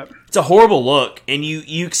remember that. It's a horrible look, and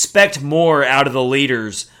you expect more out of the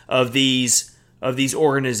leaders of these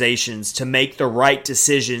organizations to make the right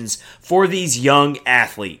decisions for these young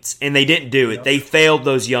athletes, and they didn't do it. Yep. They failed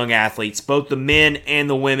those young athletes, both the men and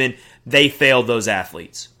the women. They failed those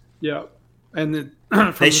athletes. Yeah, and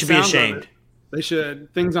they should be ashamed. They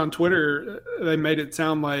should. Things on Twitter, they made it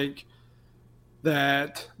sound like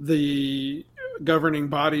that the governing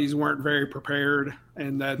bodies weren't very prepared,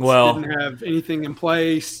 and that didn't have anything in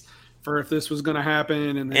place for if this was going to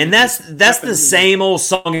happen. And that's the same old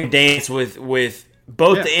song and dance with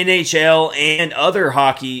both the NHL and other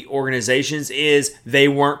hockey organizations, is they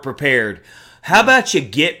weren't prepared. How about you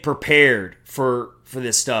get prepared for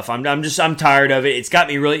this stuff? I'm tired of it. It's got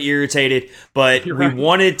me really irritated, but we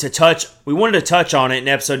wanted to touch on it in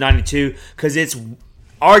episode 92 because it's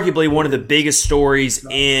arguably one of the biggest stories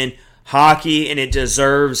in hockey, and it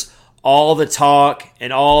deserves all the talk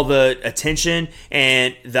and all the attention.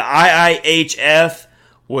 And the IIHF,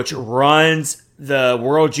 which runs the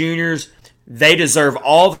World Juniors, they deserve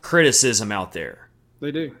all the criticism out there.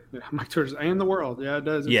 They do. Yeah, Mike Turris and the world. Yeah, it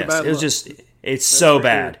does. It's yes, a bad it was look. it's so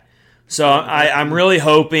bad. Sure. So I'm really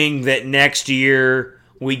hoping that next year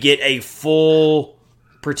we get a full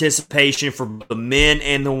participation for the men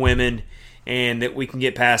and the women, and that we can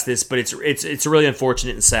get past this. But it's really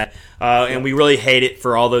unfortunate and sad, and we really hate it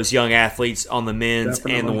for all those young athletes on the men's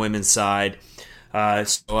and the women's side.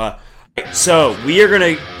 So we are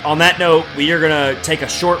going to, on that note, we are going to take a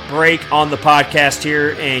short break on the podcast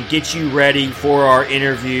here and get you ready for our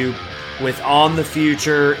interview with On the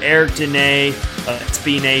Future, Eric Dene of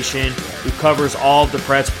SB Nation, who covers all of the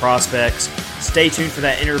Preds prospects. Stay tuned for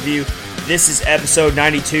that interview. This is episode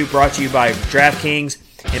 92, brought to you by DraftKings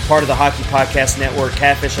and part of the Hockey Podcast Network,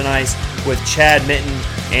 Catfish on Ice, with Chad Minton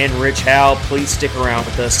and Rich Howell. Please stick around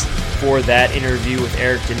with us for that interview with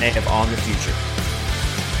Eric Dene of On the Future.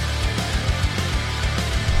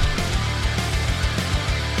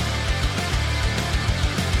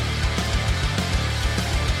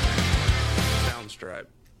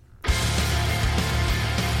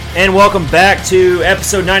 And welcome back to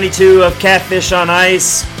episode 92 of Catfish on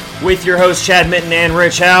Ice with your host Chad Minton and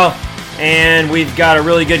Rich Howell. And we've got a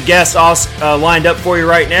really good guest lined up for you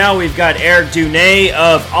right now. We've got Eric Dene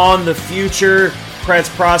of On the Future, Preds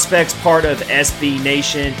Prospects, part of SB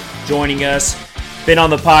Nation, joining us. Been on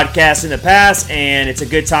the podcast in the past, and it's a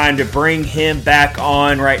good time to bring him back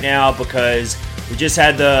on right now because we just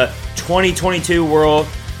had the 2022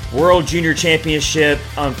 World Junior Championship,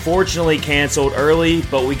 unfortunately canceled early,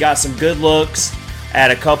 but we got some good looks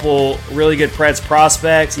at a couple really good Preds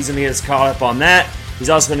prospects. He's going to get us caught up on that. He's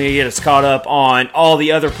also going to get us caught up on all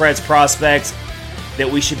the other Preds prospects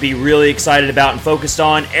that we should be really excited about and focused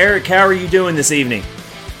on. Eric, how are you doing this evening?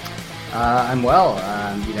 I'm well.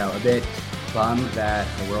 A bit bummed that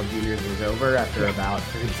the World Juniors was over after about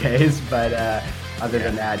 3 days, but other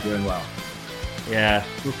than that, doing well. Yeah.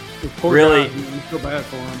 Really, I feel bad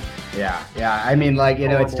for him. Yeah. I mean,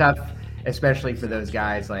 it's tough, especially for those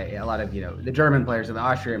guys. Like a lot of the German players and the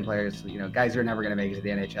Austrian players. Guys who are never going to make it to the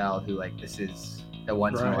NHL. Who this is a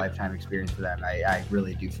once in a lifetime experience for them. I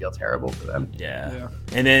really do feel terrible for them. Yeah.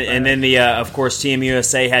 And then the of course Team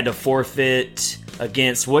USA had to forfeit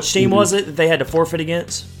against which team was it that they had to forfeit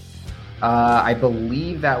against? I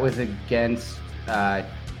believe that was against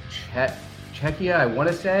Czechia, I want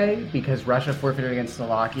to say, because Russia forfeited against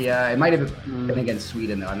Slovakia. It might have been against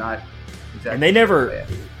Sweden, though. I'm not exactly. And they never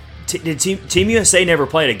did. Team USA never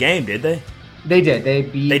played a game, did they? They did.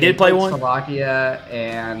 They did play one. Slovakia,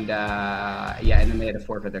 and and then they had to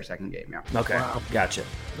forfeit their second game. Yeah. Okay, Gotcha.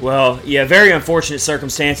 Well, yeah, very unfortunate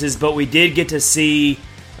circumstances, but we did get to see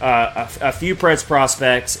a few Preds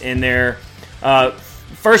prospects in there.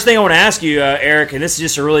 First thing I want to ask you, Eric, and this is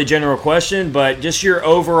just a really general question, but just your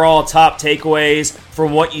overall top takeaways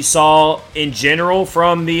from what you saw in general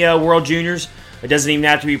from the World Juniors. It doesn't even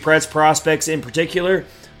have to be Preds prospects in particular,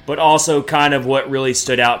 but also kind of what really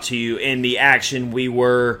stood out to you in the action we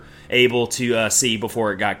were able to see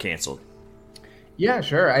before it got canceled. Yeah,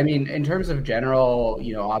 sure. I mean, in terms of general,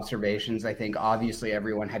 observations, I think obviously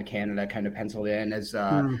everyone had Canada kind of penciled in as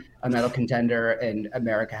a medal contender, and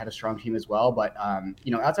America had a strong team as well. But,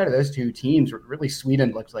 outside of those two teams, really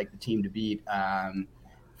Sweden looked like the team to beat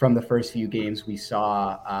from the first few games we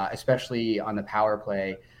saw, especially on the power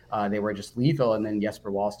play. They were just lethal. And then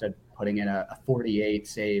Jesper Wallstedt putting in a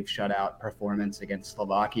 48-save shutout performance against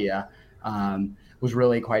Slovakia. Was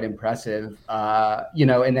really quite impressive,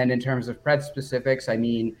 and then in terms of Preds specifics, I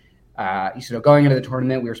mean, going into the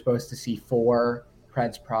tournament, we were supposed to see 4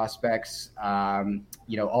 Preds prospects.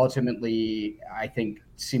 Ultimately, I think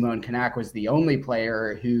Simon Kanak was the only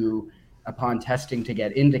player who, upon testing to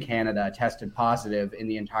get into Canada, tested positive in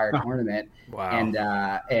the entire tournament. Wow. And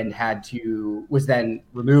was then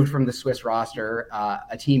removed from the Swiss roster,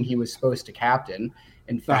 a team he was supposed to captain,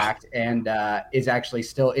 in fact, and is actually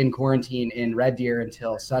still in quarantine in Red Deer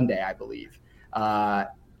until Sunday, I believe.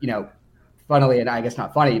 Funnily, and I guess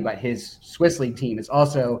not funny, but his Swiss League team is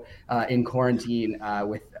also in quarantine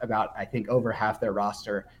with about, I think, over half their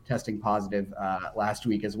roster testing positive last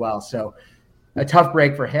week as well. So a tough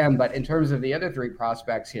break for him. But in terms of the other 3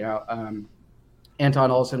 prospects, Anton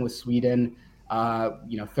Olsson with Sweden,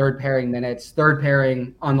 third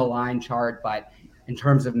pairing on the line chart, but in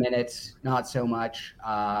terms of minutes, not so much.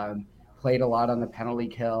 Played a lot on the penalty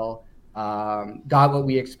kill. Got what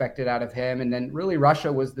we expected out of him. And then really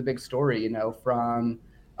Russia was the big story, from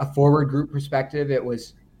a forward group perspective. It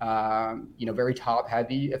was, very top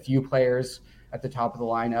heavy. A few players at the top of the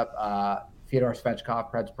lineup, Fyodor Svechkov,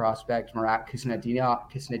 Preds prospect, Marat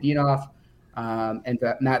Kusnedinov, and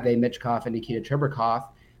Matvey Michkov and Nikita Chibrikov.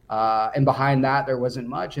 And behind that, there wasn't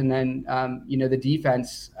much. And then, the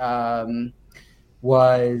defense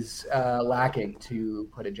was lacking, to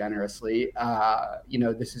put it generously.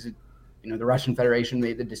 This is the Russian Federation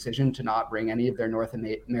made the decision to not bring any of their North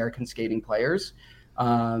American skating players.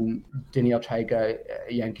 Daniil Chaika,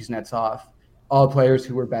 Yan Kuznetsov, all players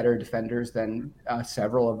who were better defenders than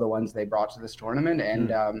several of the ones they brought to this tournament. And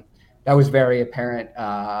that was very apparent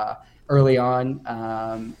early on.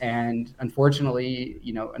 And unfortunately,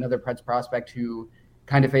 another Preds prospect who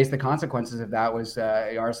kind of faced the consequences of that was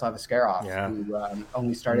Yaroslav Askarov, who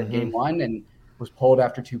only started game one and was pulled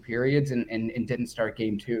after 2 periods and didn't start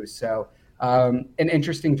game 2. So an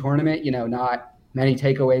interesting tournament, not many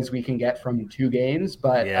takeaways we can get from 2 games,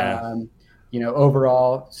 but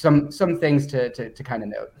overall some things to kind of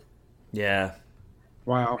note. Yeah.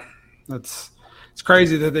 Wow. It's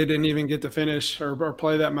crazy that they didn't even get to finish or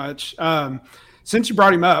play that much. Since you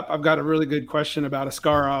brought him up, I've got a really good question about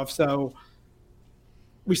Askarov. So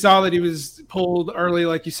we saw that he was pulled early,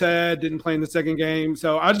 like you said, didn't play in the second game.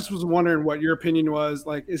 So I just was wondering what your opinion was.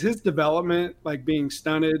 Like, is his development like being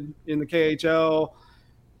stunted in the KHL,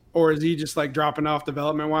 or is he just like dropping off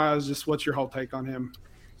development wise? Just what's your whole take on him?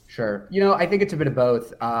 Sure. I think it's a bit of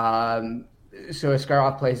both. So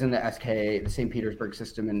Askarov plays in the SK, the St. Petersburg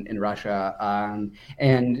system in Russia.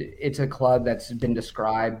 And it's a club that's been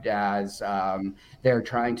described as they're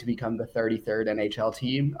trying to become the 33rd NHL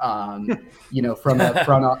team. From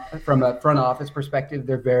a front office perspective,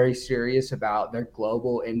 they're very serious about their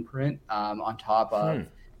global imprint on top of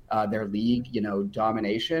their league,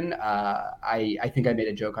 domination. I think I made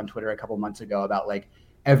a joke on Twitter a couple months ago about like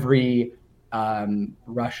every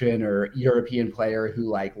Russian or European player who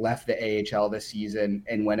like left the AHL this season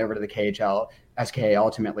and went over to the KHL, SK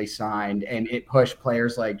ultimately signed, and it pushed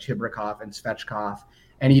players like Chibrikov and Svechkov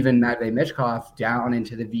and even Matvei Michkov down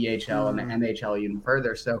into the VHL and the NHL even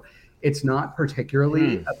further. So it's not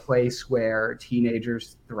particularly a place where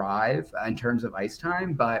teenagers thrive in terms of ice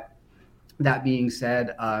time. But that being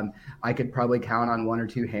said, I could probably count on 1 or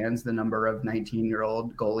 2 hands the number of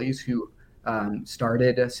 19-year-old goalies who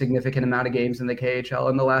started a significant amount of games in the KHL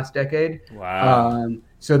in the last decade. Wow.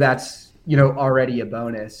 So that's, already a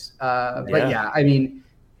bonus. But yeah, I mean,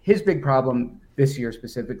 his big problem this year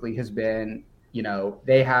specifically has been,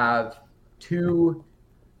 they have 2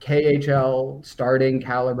 KHL starting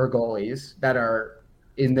caliber goalies that are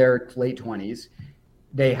in their late 20s.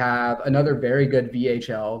 They have another very good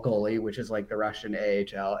VHL goalie, which is like the Russian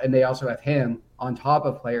AHL. And they also have him on top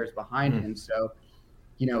of players behind him. So,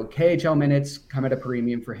 KHL minutes come at a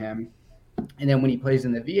premium for him. And then when he plays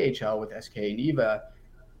in the VHL with SK Niva,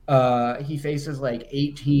 he faces like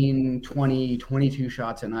 18, 20, 22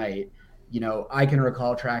 shots a night. I can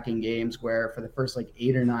recall tracking games where for the first like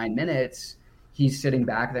 8 or 9 minutes, he's sitting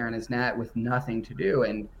back there in his net with nothing to do.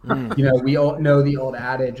 And, we all know the old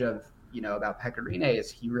adage of, about Pecorine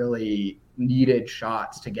is he really needed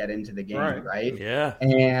shots to get into the game, right? Yeah.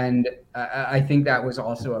 And I think that was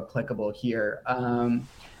also applicable here.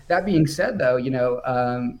 That being said, though,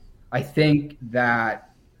 I think that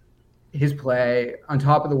his play on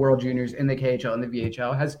top of the World Juniors in the KHL and the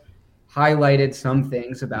VHL has highlighted some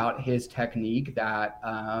things about his technique that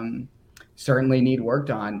certainly need worked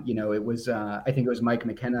on. It was I think it was Mike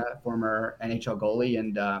McKenna, former NHL goalie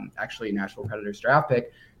and actually Nashville Predators draft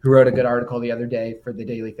pick, who wrote a good article the other day for the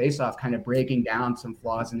Daily Faceoff, kind of breaking down some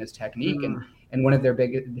flaws in his technique. And one of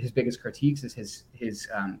his biggest critiques is his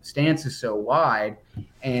stance is so wide.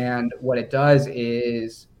 And what it does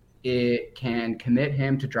is it can commit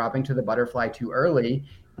him to dropping to the butterfly too early,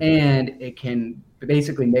 and it can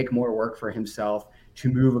basically make more work for himself to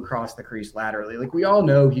move across the crease laterally. Like, we all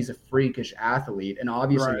know he's a freakish athlete, and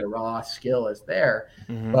obviously the raw skill is there,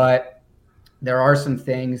 but there are some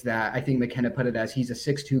things that I think McKenna put it as he's a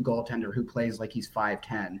 6'2" goaltender who plays like he's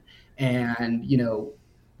 5'10". And,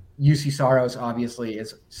 UC Saros obviously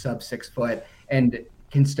is sub 6 foot and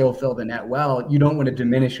can still fill the net well. You don't want to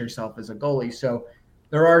diminish yourself as a goalie. So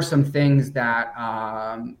there are some things that,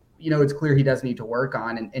 it's clear he does need to work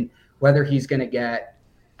on, and whether he's going to get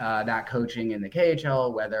that coaching in the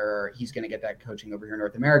KHL, whether he's going to get that coaching over here in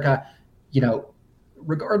North America,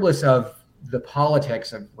 regardless of the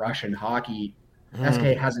politics of Russian hockey,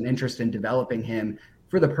 SK has an interest in developing him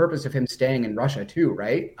for the purpose of him staying in Russia too,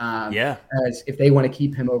 right? As if they want to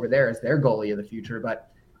keep him over there as their goalie of the future.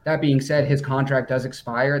 But that being said, his contract does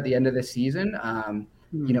expire at the end of this season.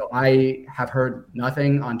 I have heard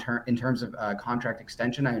nothing in terms of contract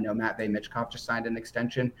extension. I know Matvei Michkov just signed an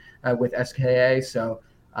extension with SKA. So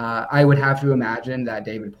I would have to imagine that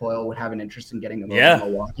David Poyle would have an interest in getting him over to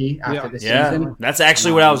Milwaukee after the season. That's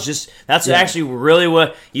actually what I was just – that's actually really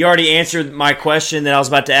what – you already answered my question that I was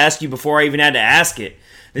about to ask you before I even had to ask it.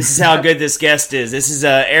 This is how good this guest is. This is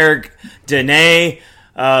Eric Dene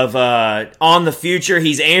of On the Future.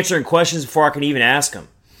 He's answering questions before I can even ask them.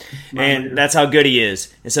 And that's how good he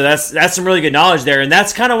is. And so that's some really good knowledge there. And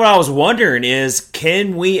that's kind of what I was wondering is,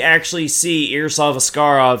 can we actually see Yaroslav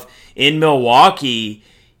Askarov in Milwaukee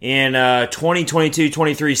in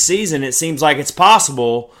 2022-23 season? It seems like it's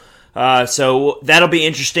possible. So that'll be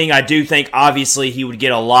interesting. I do think, obviously, he would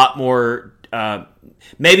get a lot more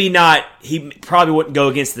maybe not – he probably wouldn't go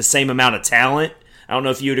against the same amount of talent. I don't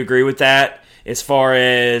know if you would agree with that as far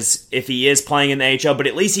as if he is playing in the AHL, but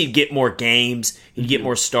at least he'd get more games, he'd get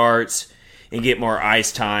more starts, and get more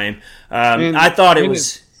ice time. I thought it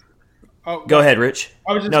was – go ahead, Rich.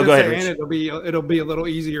 I was just going to say, Rich. And it'll be a little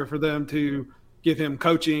easier for them to give him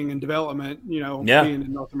coaching and development, being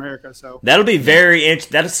in North America. So that'll be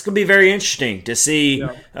that's going to be very interesting to see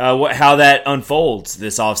how that unfolds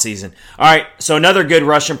this offseason. All right, so another good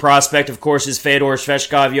Russian prospect, of course, is Fyodor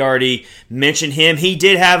Svechkov. You already mentioned him. He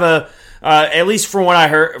did have at least from what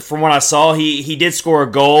I saw, he did score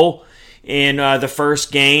a goal in the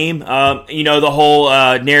first game. The whole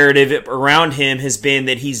narrative around him has been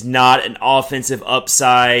that he's not an offensive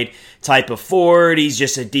upside type of forward. He's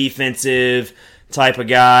just a defensive type of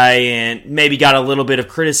guy, and maybe got a little bit of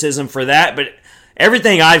criticism for that. But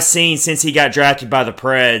everything I've seen since he got drafted by the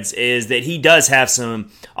Preds is that he does have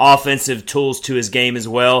some offensive tools to his game as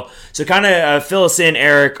well. So kind of fill us in,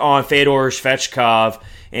 Eric, on Fyodor Svechkov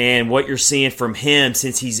and what you're seeing from him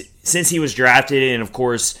since he was drafted, and of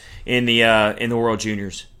course in the World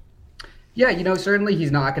Juniors. Yeah, certainly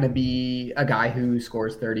he's not going to be a guy who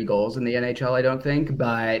scores 30 goals in the NHL, I don't think,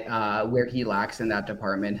 but where he lacks in that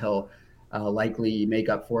department, he'll likely make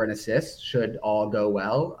up for an assist should all go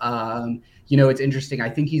well. It's interesting. I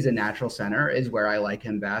think he's a natural center is where I like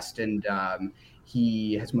him best, and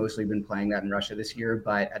he has mostly been playing that in Russia this year,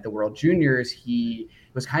 but at the World Juniors, he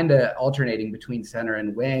was kind of alternating between center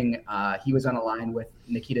and wing. He was on a line with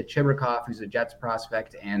Nikita Chibrikov, who's a Jets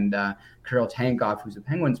prospect, and Kirill Tankov, who's a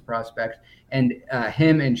Penguins prospect. And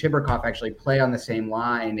him and Chibrikov actually play on the same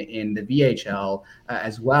line in the VHL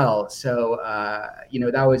as well. So,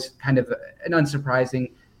 that was kind of an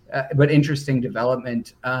unsurprising but interesting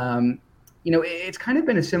development. It's kind of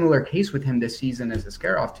been a similar case with him this season as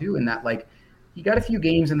Askarov, too, in that, he got a few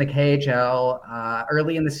games in the KHL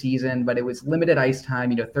early in the season, but it was limited ice time,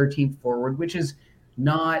 13th forward, which is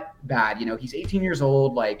not bad. He's 18 years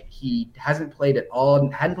old. He hadn't played at all in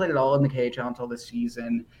the KHL until this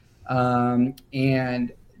season. And,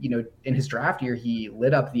 in his draft year, he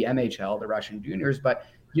lit up the MHL, the Russian juniors, but,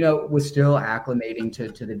 was still acclimating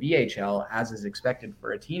to the VHL as is expected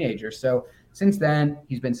for a teenager. So since then,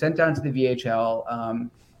 he's been sent down to the VHL.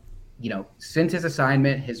 Since his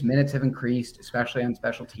assignment, his minutes have increased, especially on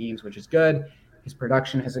special teams, which is good. His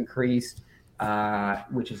production has increased,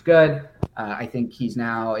 which is good. I think he's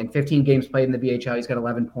now in 15 games played in the VHL. He's got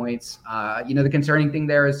 11 points. The concerning thing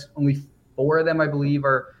there is only 4 of them, I believe,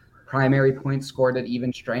 are primary points scored at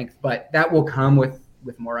even strength, but that will come with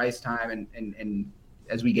more ice time and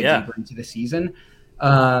as we get deeper into the season.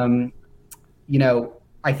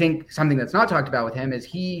 I think something that's not talked about with him is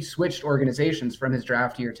he switched organizations from his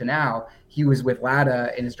draft year to now. He was with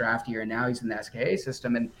Lada in his draft year, and now he's in the SKA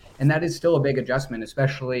system. And that is still a big adjustment,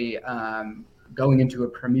 especially going into a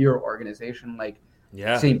premier organization like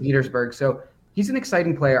St. Petersburg. So he's an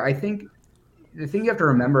exciting player. I think the thing you have to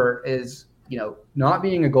remember is, not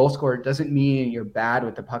being a goal scorer doesn't mean you're bad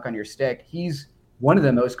with the puck on your stick. He's one of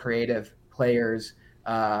the most creative players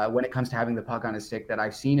when it comes to having the puck on his stick that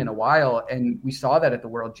I've seen in a while. And we saw that at the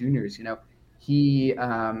World Juniors. He,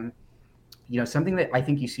 something that I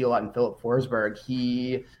think you see a lot in Philip Forsberg,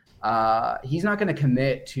 he's not going to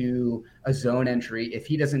commit to a zone entry if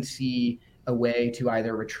he doesn't see a way to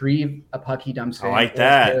either retrieve a puck he dumps in or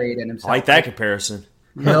carry it in himself. I like that comparison.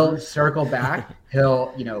 He'll circle back.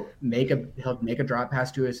 He'll make a drop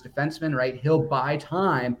pass to his defenseman, right? He'll buy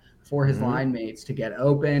time for his line mates to get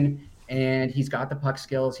open. And he's got the puck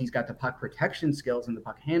skills, he's got the puck protection skills and the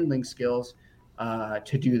puck handling skills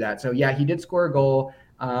to do that. So, he did score a goal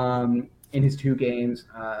in his 2 games.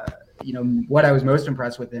 What I was most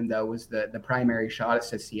impressed with him, though, was the primary shot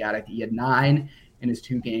assist he had. I think he had 9 in his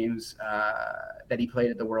 2 games that he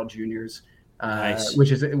played at the World Juniors, nice.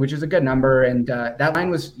 which is a good number. And that line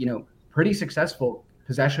was, pretty successful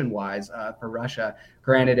possession-wise for Russia.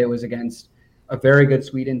 Granted, it was against a very good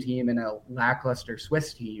Sweden team and a lackluster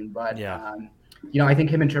Swiss team, but I think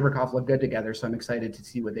him and Triberkov look good together, so I'm excited to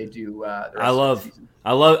see what they do. The rest of the season.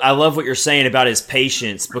 I love what you're saying about his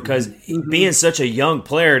patience, because being such a young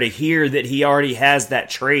player, to hear that he already has that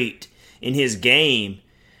trait in his game,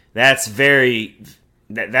 that's really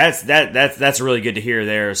good to hear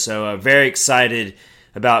there. So very excited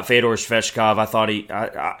about Fedor Svechkov. I thought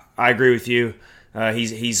I agree with you.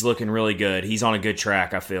 He's looking really good. He's on a good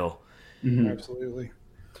track, I feel. Mm-hmm. Absolutely.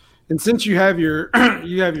 And since you have your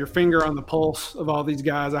finger on the pulse of all these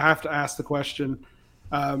guys, I have to ask the question.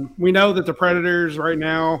 We know that the Predators right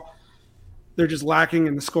now, they're just lacking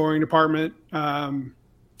in the scoring department.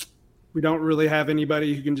 We don't really have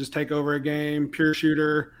anybody who can just take over a game, pure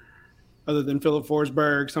shooter, other than Philip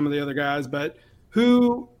Forsberg, some of the other guys. But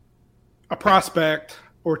who, a prospect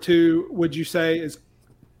or two, would you say is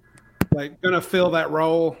like going to fill that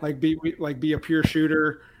role, be a pure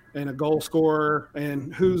shooter and a goal scorer,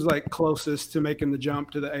 and who's like closest to making the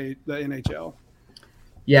jump to the NHL?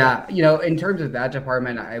 Yeah, in terms of that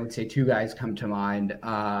department, I would say two guys come to mind.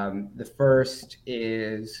 The first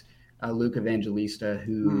is Luke Evangelista,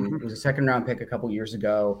 who was a second-round pick a couple years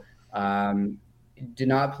ago. Did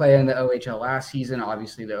not play in the OHL last season.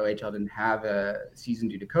 Obviously, the OHL didn't have a season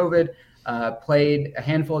due to COVID. Played a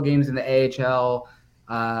handful of games in the AHL.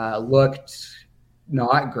 Looked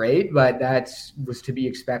not great, but that was to be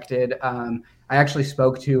expected. I actually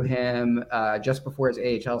spoke to him just before his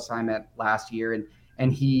AHL assignment last year,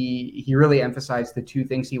 and he really emphasized the two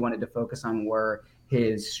things he wanted to focus on were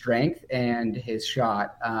his strength and his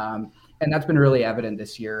shot. And that's been really evident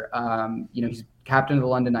this year. He's captain of the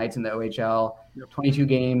London Knights in the OHL, 22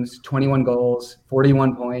 games, 21 goals,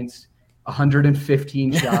 41 points,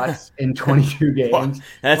 115 shots in 22 games.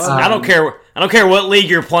 That's I don't care what league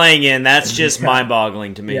you're playing in. That's just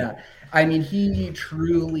mind-boggling to me. Yeah. I mean, he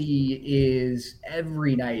truly is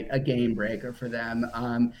every night a game breaker for them.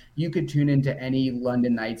 You could tune into any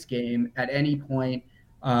London Knights game at any point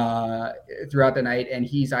throughout the night, and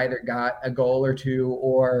he's either got a goal or two,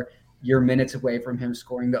 or you're minutes away from him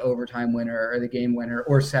scoring the overtime winner or the game winner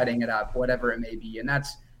or setting it up, whatever it may be. And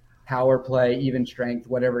that's power play, even strength,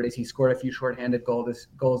 whatever it is. He scored a few shorthanded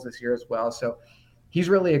goals this year as well. So he's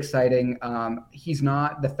really exciting. He's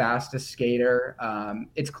not the fastest skater.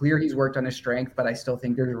 It's clear he's worked on his strength, but I still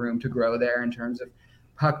think there's room to grow there in terms of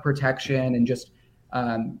puck protection and just,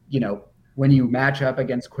 when you match up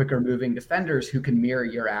against quicker moving defenders who can mirror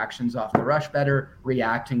your actions off the rush better,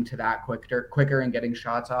 reacting to that quicker and getting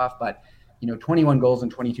shots off. But, 21 goals in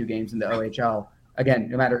 22 games in the OHL, again,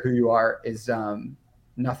 no matter who you are, is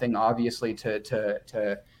nothing obviously to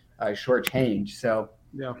shortchange. So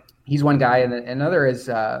yeah, he's one guy. And another is,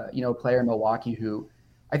 a player in Milwaukee who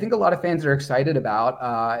I think a lot of fans are excited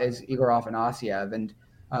about is Igor Afanasyev. And,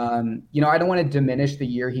 I don't want to diminish the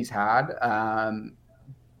year he's had,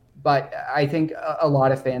 but I think a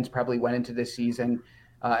lot of fans probably went into this season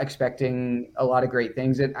expecting a lot of great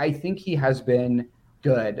things. And I think he has been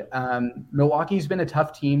good. Milwaukee's been a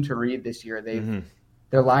tough team to read this year.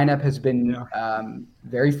 Their lineup has been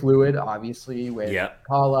very fluid, obviously, with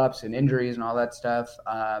call-ups and injuries and all that stuff.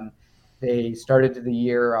 They started the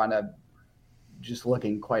year on just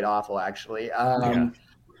looking quite awful, actually.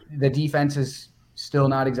 The defense is still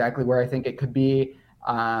not exactly where I think it could be.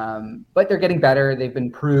 But they're getting better. They've been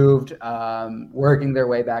improved, working their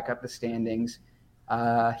way back up the standings.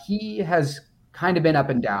 He has kind of been up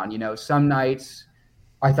and down. Some nights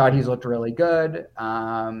I thought he's looked really good.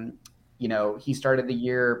 He started the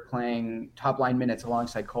year playing top line minutes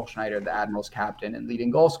alongside Cole Schneider, the Admirals captain and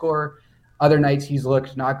leading goal scorer. Other nights he's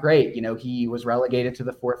looked not great. He was relegated to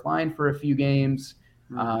the fourth line for a few games,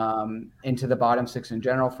 into the bottom six in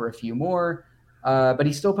general for a few more. But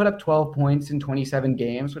he still put up 12 points in 27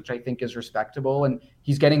 games, which I think is respectable. And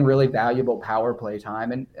he's getting really valuable power play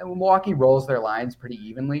time. And Milwaukee rolls their lines pretty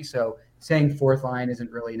evenly. So saying fourth line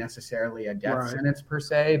isn't really necessarily a death sentence per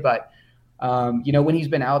se. But, when he's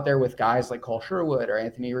been out there with guys like Cole Sherwood or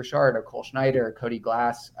Anthony Richard or Cole Schneider or Cody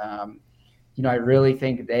Glass, I really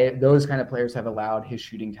think those kind of players have allowed his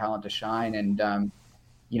shooting talent to shine. And,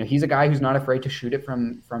 he's a guy who's not afraid to shoot it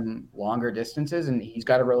from longer distances, and he's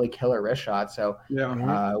got a really killer wrist shot. So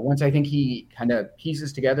once I think he kind of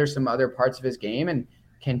pieces together some other parts of his game and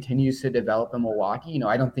continues to develop in Milwaukee,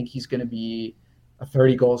 I don't think he's going to be a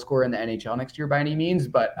 30-goal scorer in the NHL next year by any means.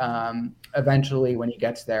 But eventually when he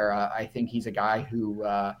gets there, I think he's a guy who,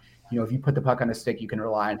 if you put the puck on the stick, you can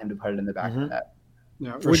rely on him to put it in the back of the net.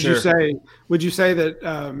 Yeah. Would you say that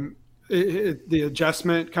the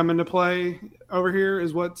adjustment come into play over here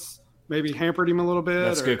is what's maybe hampered him a little bit?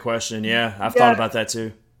 That's a good question. Yeah, I've thought about that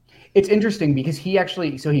too. it's interesting because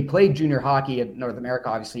he played junior hockey in North America.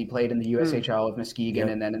 Obviously, he played in the USHL with Muskegon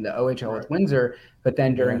and then in the OHL with Windsor. But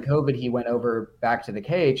then during COVID, he went over back to the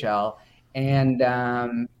KHL. And,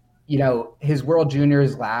 his World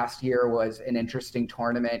Juniors last year was an interesting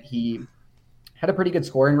tournament. He had a pretty good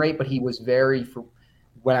scoring rate, but he was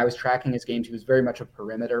when I was tracking his games, he was very much a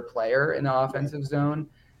perimeter player in the offensive zone.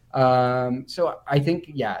 So I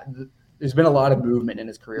think, there's been a lot of movement in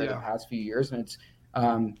his career the past few years, and it's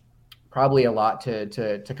probably a lot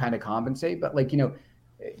to kind of compensate. But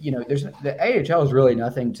there's the AHL is really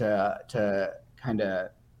nothing to kind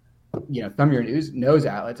of thumb your nose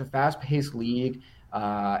at. It's a fast-paced league.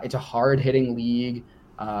 It's a hard-hitting league.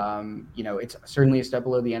 It's certainly a step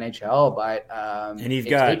below the NHL, but it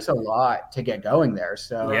takes a lot to get going there.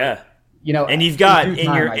 So and you've got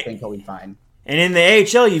I think he'll be fine. And in the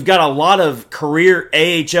AHL, you've got a lot of career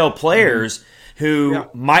AHL players who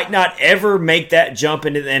might not ever make that jump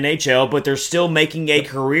into the NHL, but they're still making a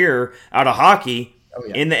career out of hockey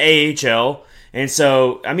in the AHL. And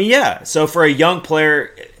so, so for a young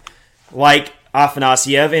player like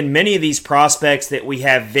Afanasyev and many of these prospects that we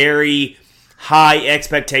have very high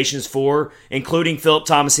expectations for, including Philip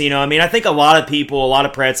Tomasino. I think a lot of people, a lot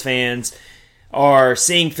of Preds fans are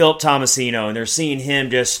seeing Philip Tomasino and they're seeing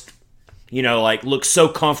him just look so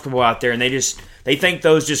comfortable out there, and they think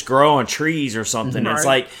those just grow on trees or something. Right. It's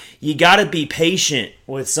like you got to be patient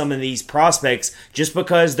with some of these prospects just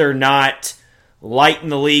because they're not lighting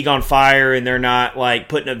the league on fire and they're not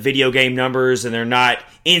putting up video game numbers and they're not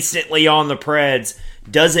instantly on the Preds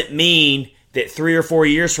doesn't mean that 3 or 4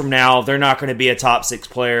 years from now they're not going to be a top 6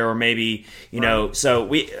 player or maybe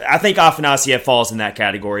So I think Afanasyev falls in that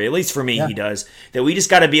category. At least for me, he does. That we just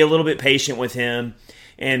got to be a little bit patient with him.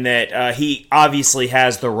 And that he obviously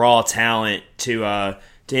has the raw talent to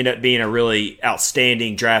end up being a really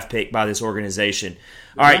outstanding draft pick by this organization.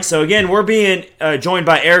 All right, so again, we're being joined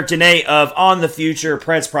by Eric Dene of On the Future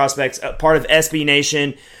Preds Prospects, part of SB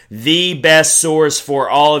Nation, the best source for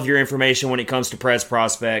all of your information when it comes to Preds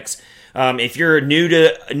prospects. If you're a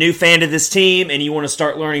new fan of this team and you want to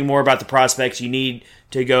start learning more about the prospects, you need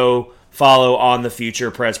to go follow On the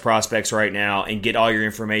Future Preds Prospects right now and get all your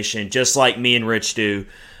information, just like me and Rich do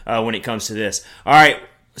when it comes to this. All right,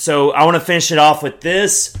 so I want to finish it off with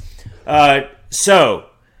this. So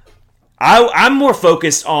I'm more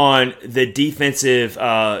focused on the defensive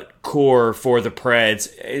core for the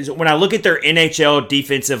Preds. When I look at their NHL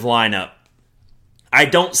defensive lineup, I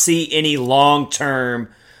don't see any long-term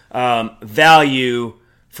value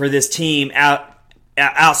for this team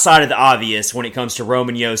outside of the obvious when it comes to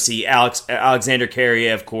Roman Josi, Alexander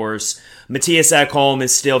Carrier, of course. Matthias Ekholm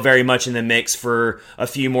is still very much in the mix for a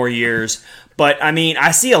few more years. But,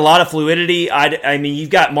 I see a lot of fluidity. You've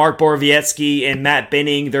got Mark Borowiecki and Matt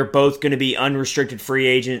Benning. They're both going to be unrestricted free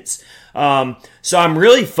agents. So I'm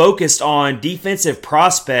really focused on defensive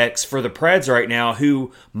prospects for the Preds right now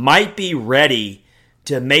who might be ready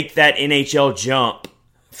to make that NHL jump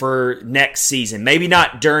for next season. Maybe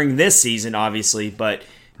not during this season, obviously, but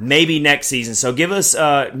maybe next season. So give us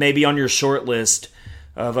maybe on your short list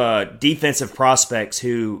of defensive prospects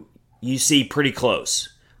who you see pretty close.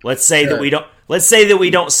 Let's say that we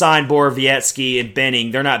don't sign Borowiecki and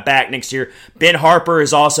Benning. They're not back next year. Ben Harper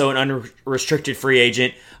is also an unrestricted free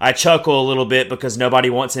agent. I chuckle a little bit because nobody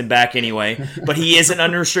wants him back anyway, but he is an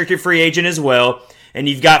unrestricted free agent as well. And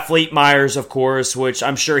you've got Fleet Myers, of course, which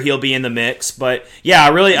I'm sure he'll be in the mix. But yeah,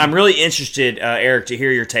 I'm really interested, Eric, to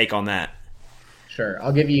hear your take on that. Sure,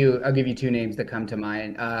 I'll give you 2 names that come to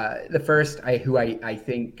mind. The first, who I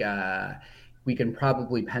think we can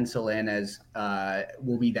probably pencil in as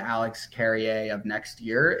will be the Alex Carrier of next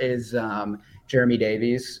year is Jeremy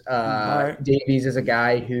Davies. Right. Davies is a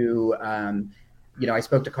guy who. I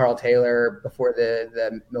spoke to Carl Taylor before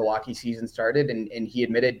the Milwaukee season started, and he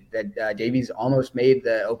admitted that Davies almost made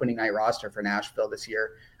the opening night roster for Nashville this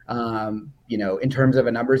year. In terms of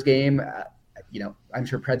a numbers game, I'm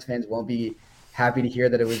sure Preds fans won't be happy to hear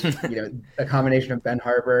that it was, a combination of Ben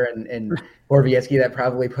Harper and Borowiecki that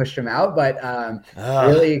probably pushed him out. But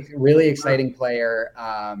really, really exciting player,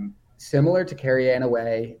 similar to Carrier in a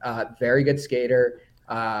way, very good skater.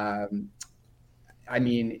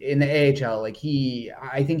 In the AHL,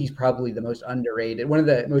 I think he's probably the most underrated, one of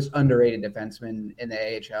the most underrated defensemen in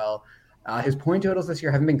the AHL. His point totals this year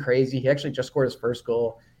haven't been crazy. He actually just scored his first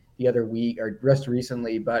goal the other week or just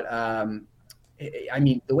recently. But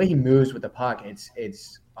the way he moves with the puck,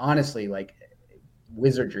 it's honestly like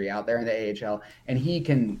wizardry out there in the AHL. And he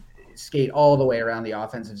can skate all the way around the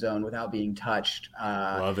offensive zone without being touched.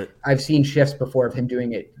 Love it. I've seen shifts before of him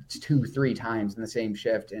doing it 2-3 times in the same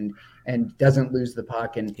shift and doesn't lose the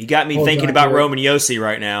puck. And he got me thinking about Roman Yossi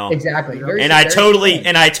right now. Exactly. I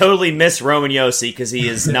totally miss Roman Yossi because he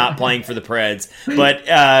is not playing for the Preds.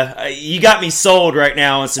 But you got me sold right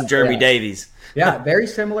now on some Jeremy Davies. Yeah, very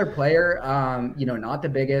similar player. Not the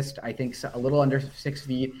biggest. I think a little under 6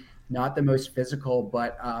 feet. Not the most physical,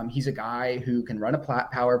 but he's a guy who can run a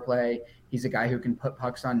power play. He's a guy who can put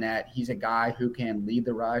pucks on net. He's a guy who can lead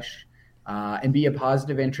the rush and be a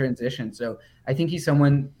positive in transition. So I think he's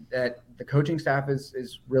someone that the coaching staff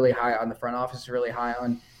is really high on, the front office is really high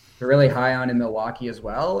on. They're really high on in Milwaukee as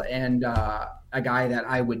well. And a guy that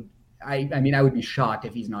I would be shocked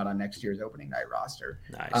if he's not on next year's opening night roster.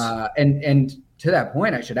 Nice. And to that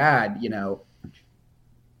point, I should add,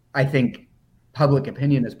 I think public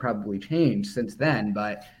opinion has probably changed since then,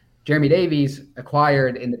 but Jeremy Davies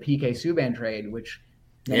acquired in the PK Subban trade, which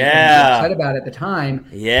upset about at the time.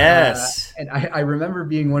 Yes. And I remember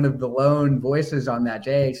being one of the lone voices on that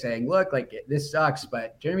day saying, look, like, this sucks,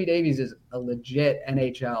 but Jeremy Davies is a legit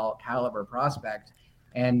NHL caliber prospect.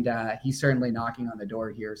 And he's certainly knocking on the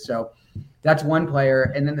door here. So that's one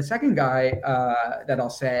player. And then the second guy that I'll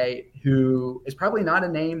say, who is probably not a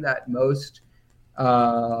name that most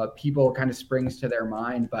people kind of springs to their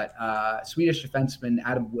mind, but Swedish defenseman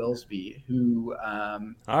Adam Wilsby, who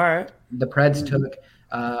the Preds took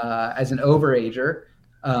as an overager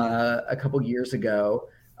a couple years ago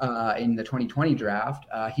in the 2020 draft.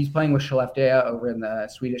 He's playing with Skellefteå over in the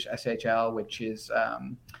Swedish SHL, which is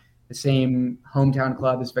the same hometown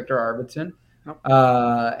club as Victor Arvidsson,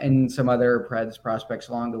 and some other Preds prospects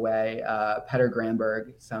along the way. Petter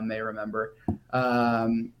Granberg, some may remember.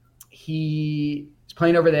 He is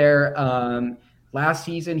playing over there. Last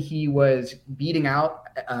season, he was beating out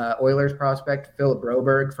Oilers prospect Philip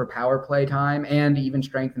Broberg for power play time and even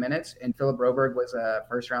strength minutes. And Philip Broberg was a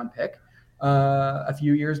first-round pick a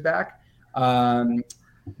few years back.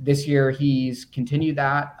 This year, he's continued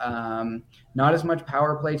that. Not as much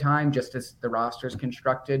power play time, just as the roster's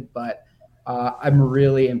constructed, but I'm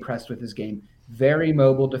really impressed with his game. Very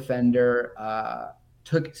mobile defender,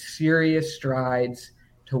 took serious strides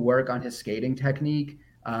to work on his skating technique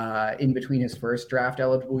in between his first draft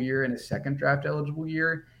eligible year and his second draft eligible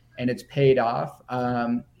year, and it's paid off.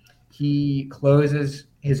 He closes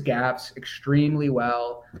his gaps extremely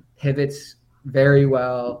well, pivots very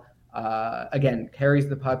well, again, carries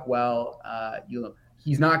the puck well.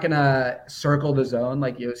 He's not going to circle the zone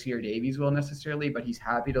like Yossi or Davies will necessarily, but he's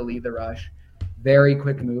happy to lead the rush. Very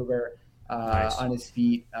quick mover on his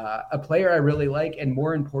feet. A player I really like, and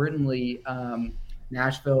more importantly,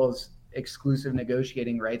 Nashville's exclusive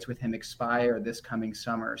negotiating rights with him expire this coming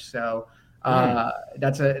summer. So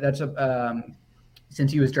that's a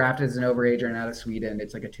since he was drafted as an overager and out of Sweden,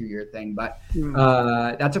 it's like a 2-year thing. But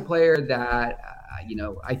that's a player that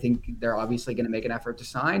I think they're obviously going to make an effort to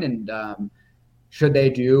sign. And should they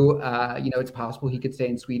do, it's possible he could stay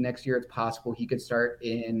in Sweden next year. It's possible he could start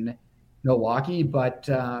in Milwaukee. But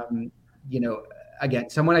again,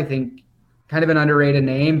 someone I think kind of an underrated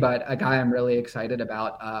name, but a guy I'm really excited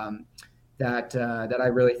about that I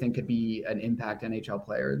really think could be an impact NHL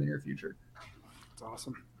player in the near future. That's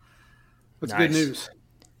awesome. That's good news.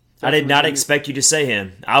 I did not expect you to say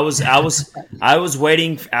him. I was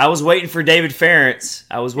waiting for David Ferentz.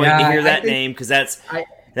 I was waiting to hear that name because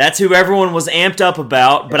that's who everyone was amped up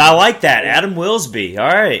about. But I like that. Adam Wilsby. All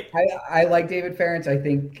right. I like David Ferentz. I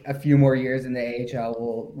think a few more years in the AHL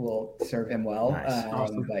will serve him well. Nice.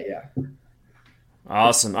 Awesome. But yeah.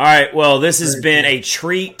 Awesome. All right. Well, this has been a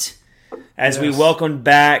treat as we welcome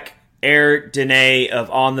back Eric Dene of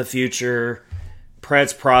On the Future.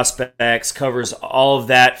 Preds Prospects covers all of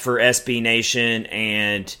that for SB Nation,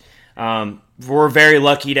 and we're very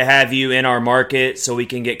lucky to have you in our market so we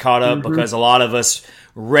can get caught up because a lot of us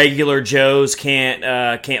regular Joes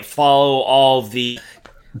can't follow all of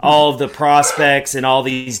the prospects and all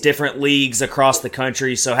these different leagues across the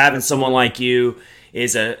country. So having someone like you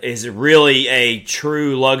is really a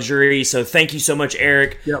true luxury. So thank you so much,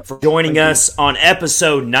 Eric, for joining us on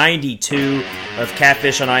episode 92 of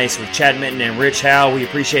Catfish on Ice with Chad Minton and Rich Howe. We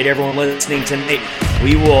appreciate everyone listening tonight.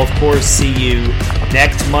 We will, of course, see you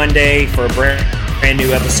next Monday for a brand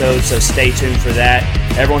new episode, so stay tuned for that.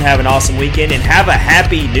 Everyone have an awesome weekend and have a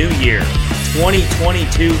happy new year.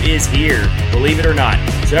 2022 is here, believe it or not.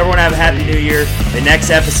 So everyone have a happy new year. The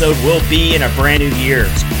next episode will be in a brand new year.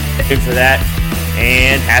 So stay tuned for that.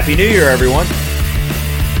 And Happy New Year, everyone.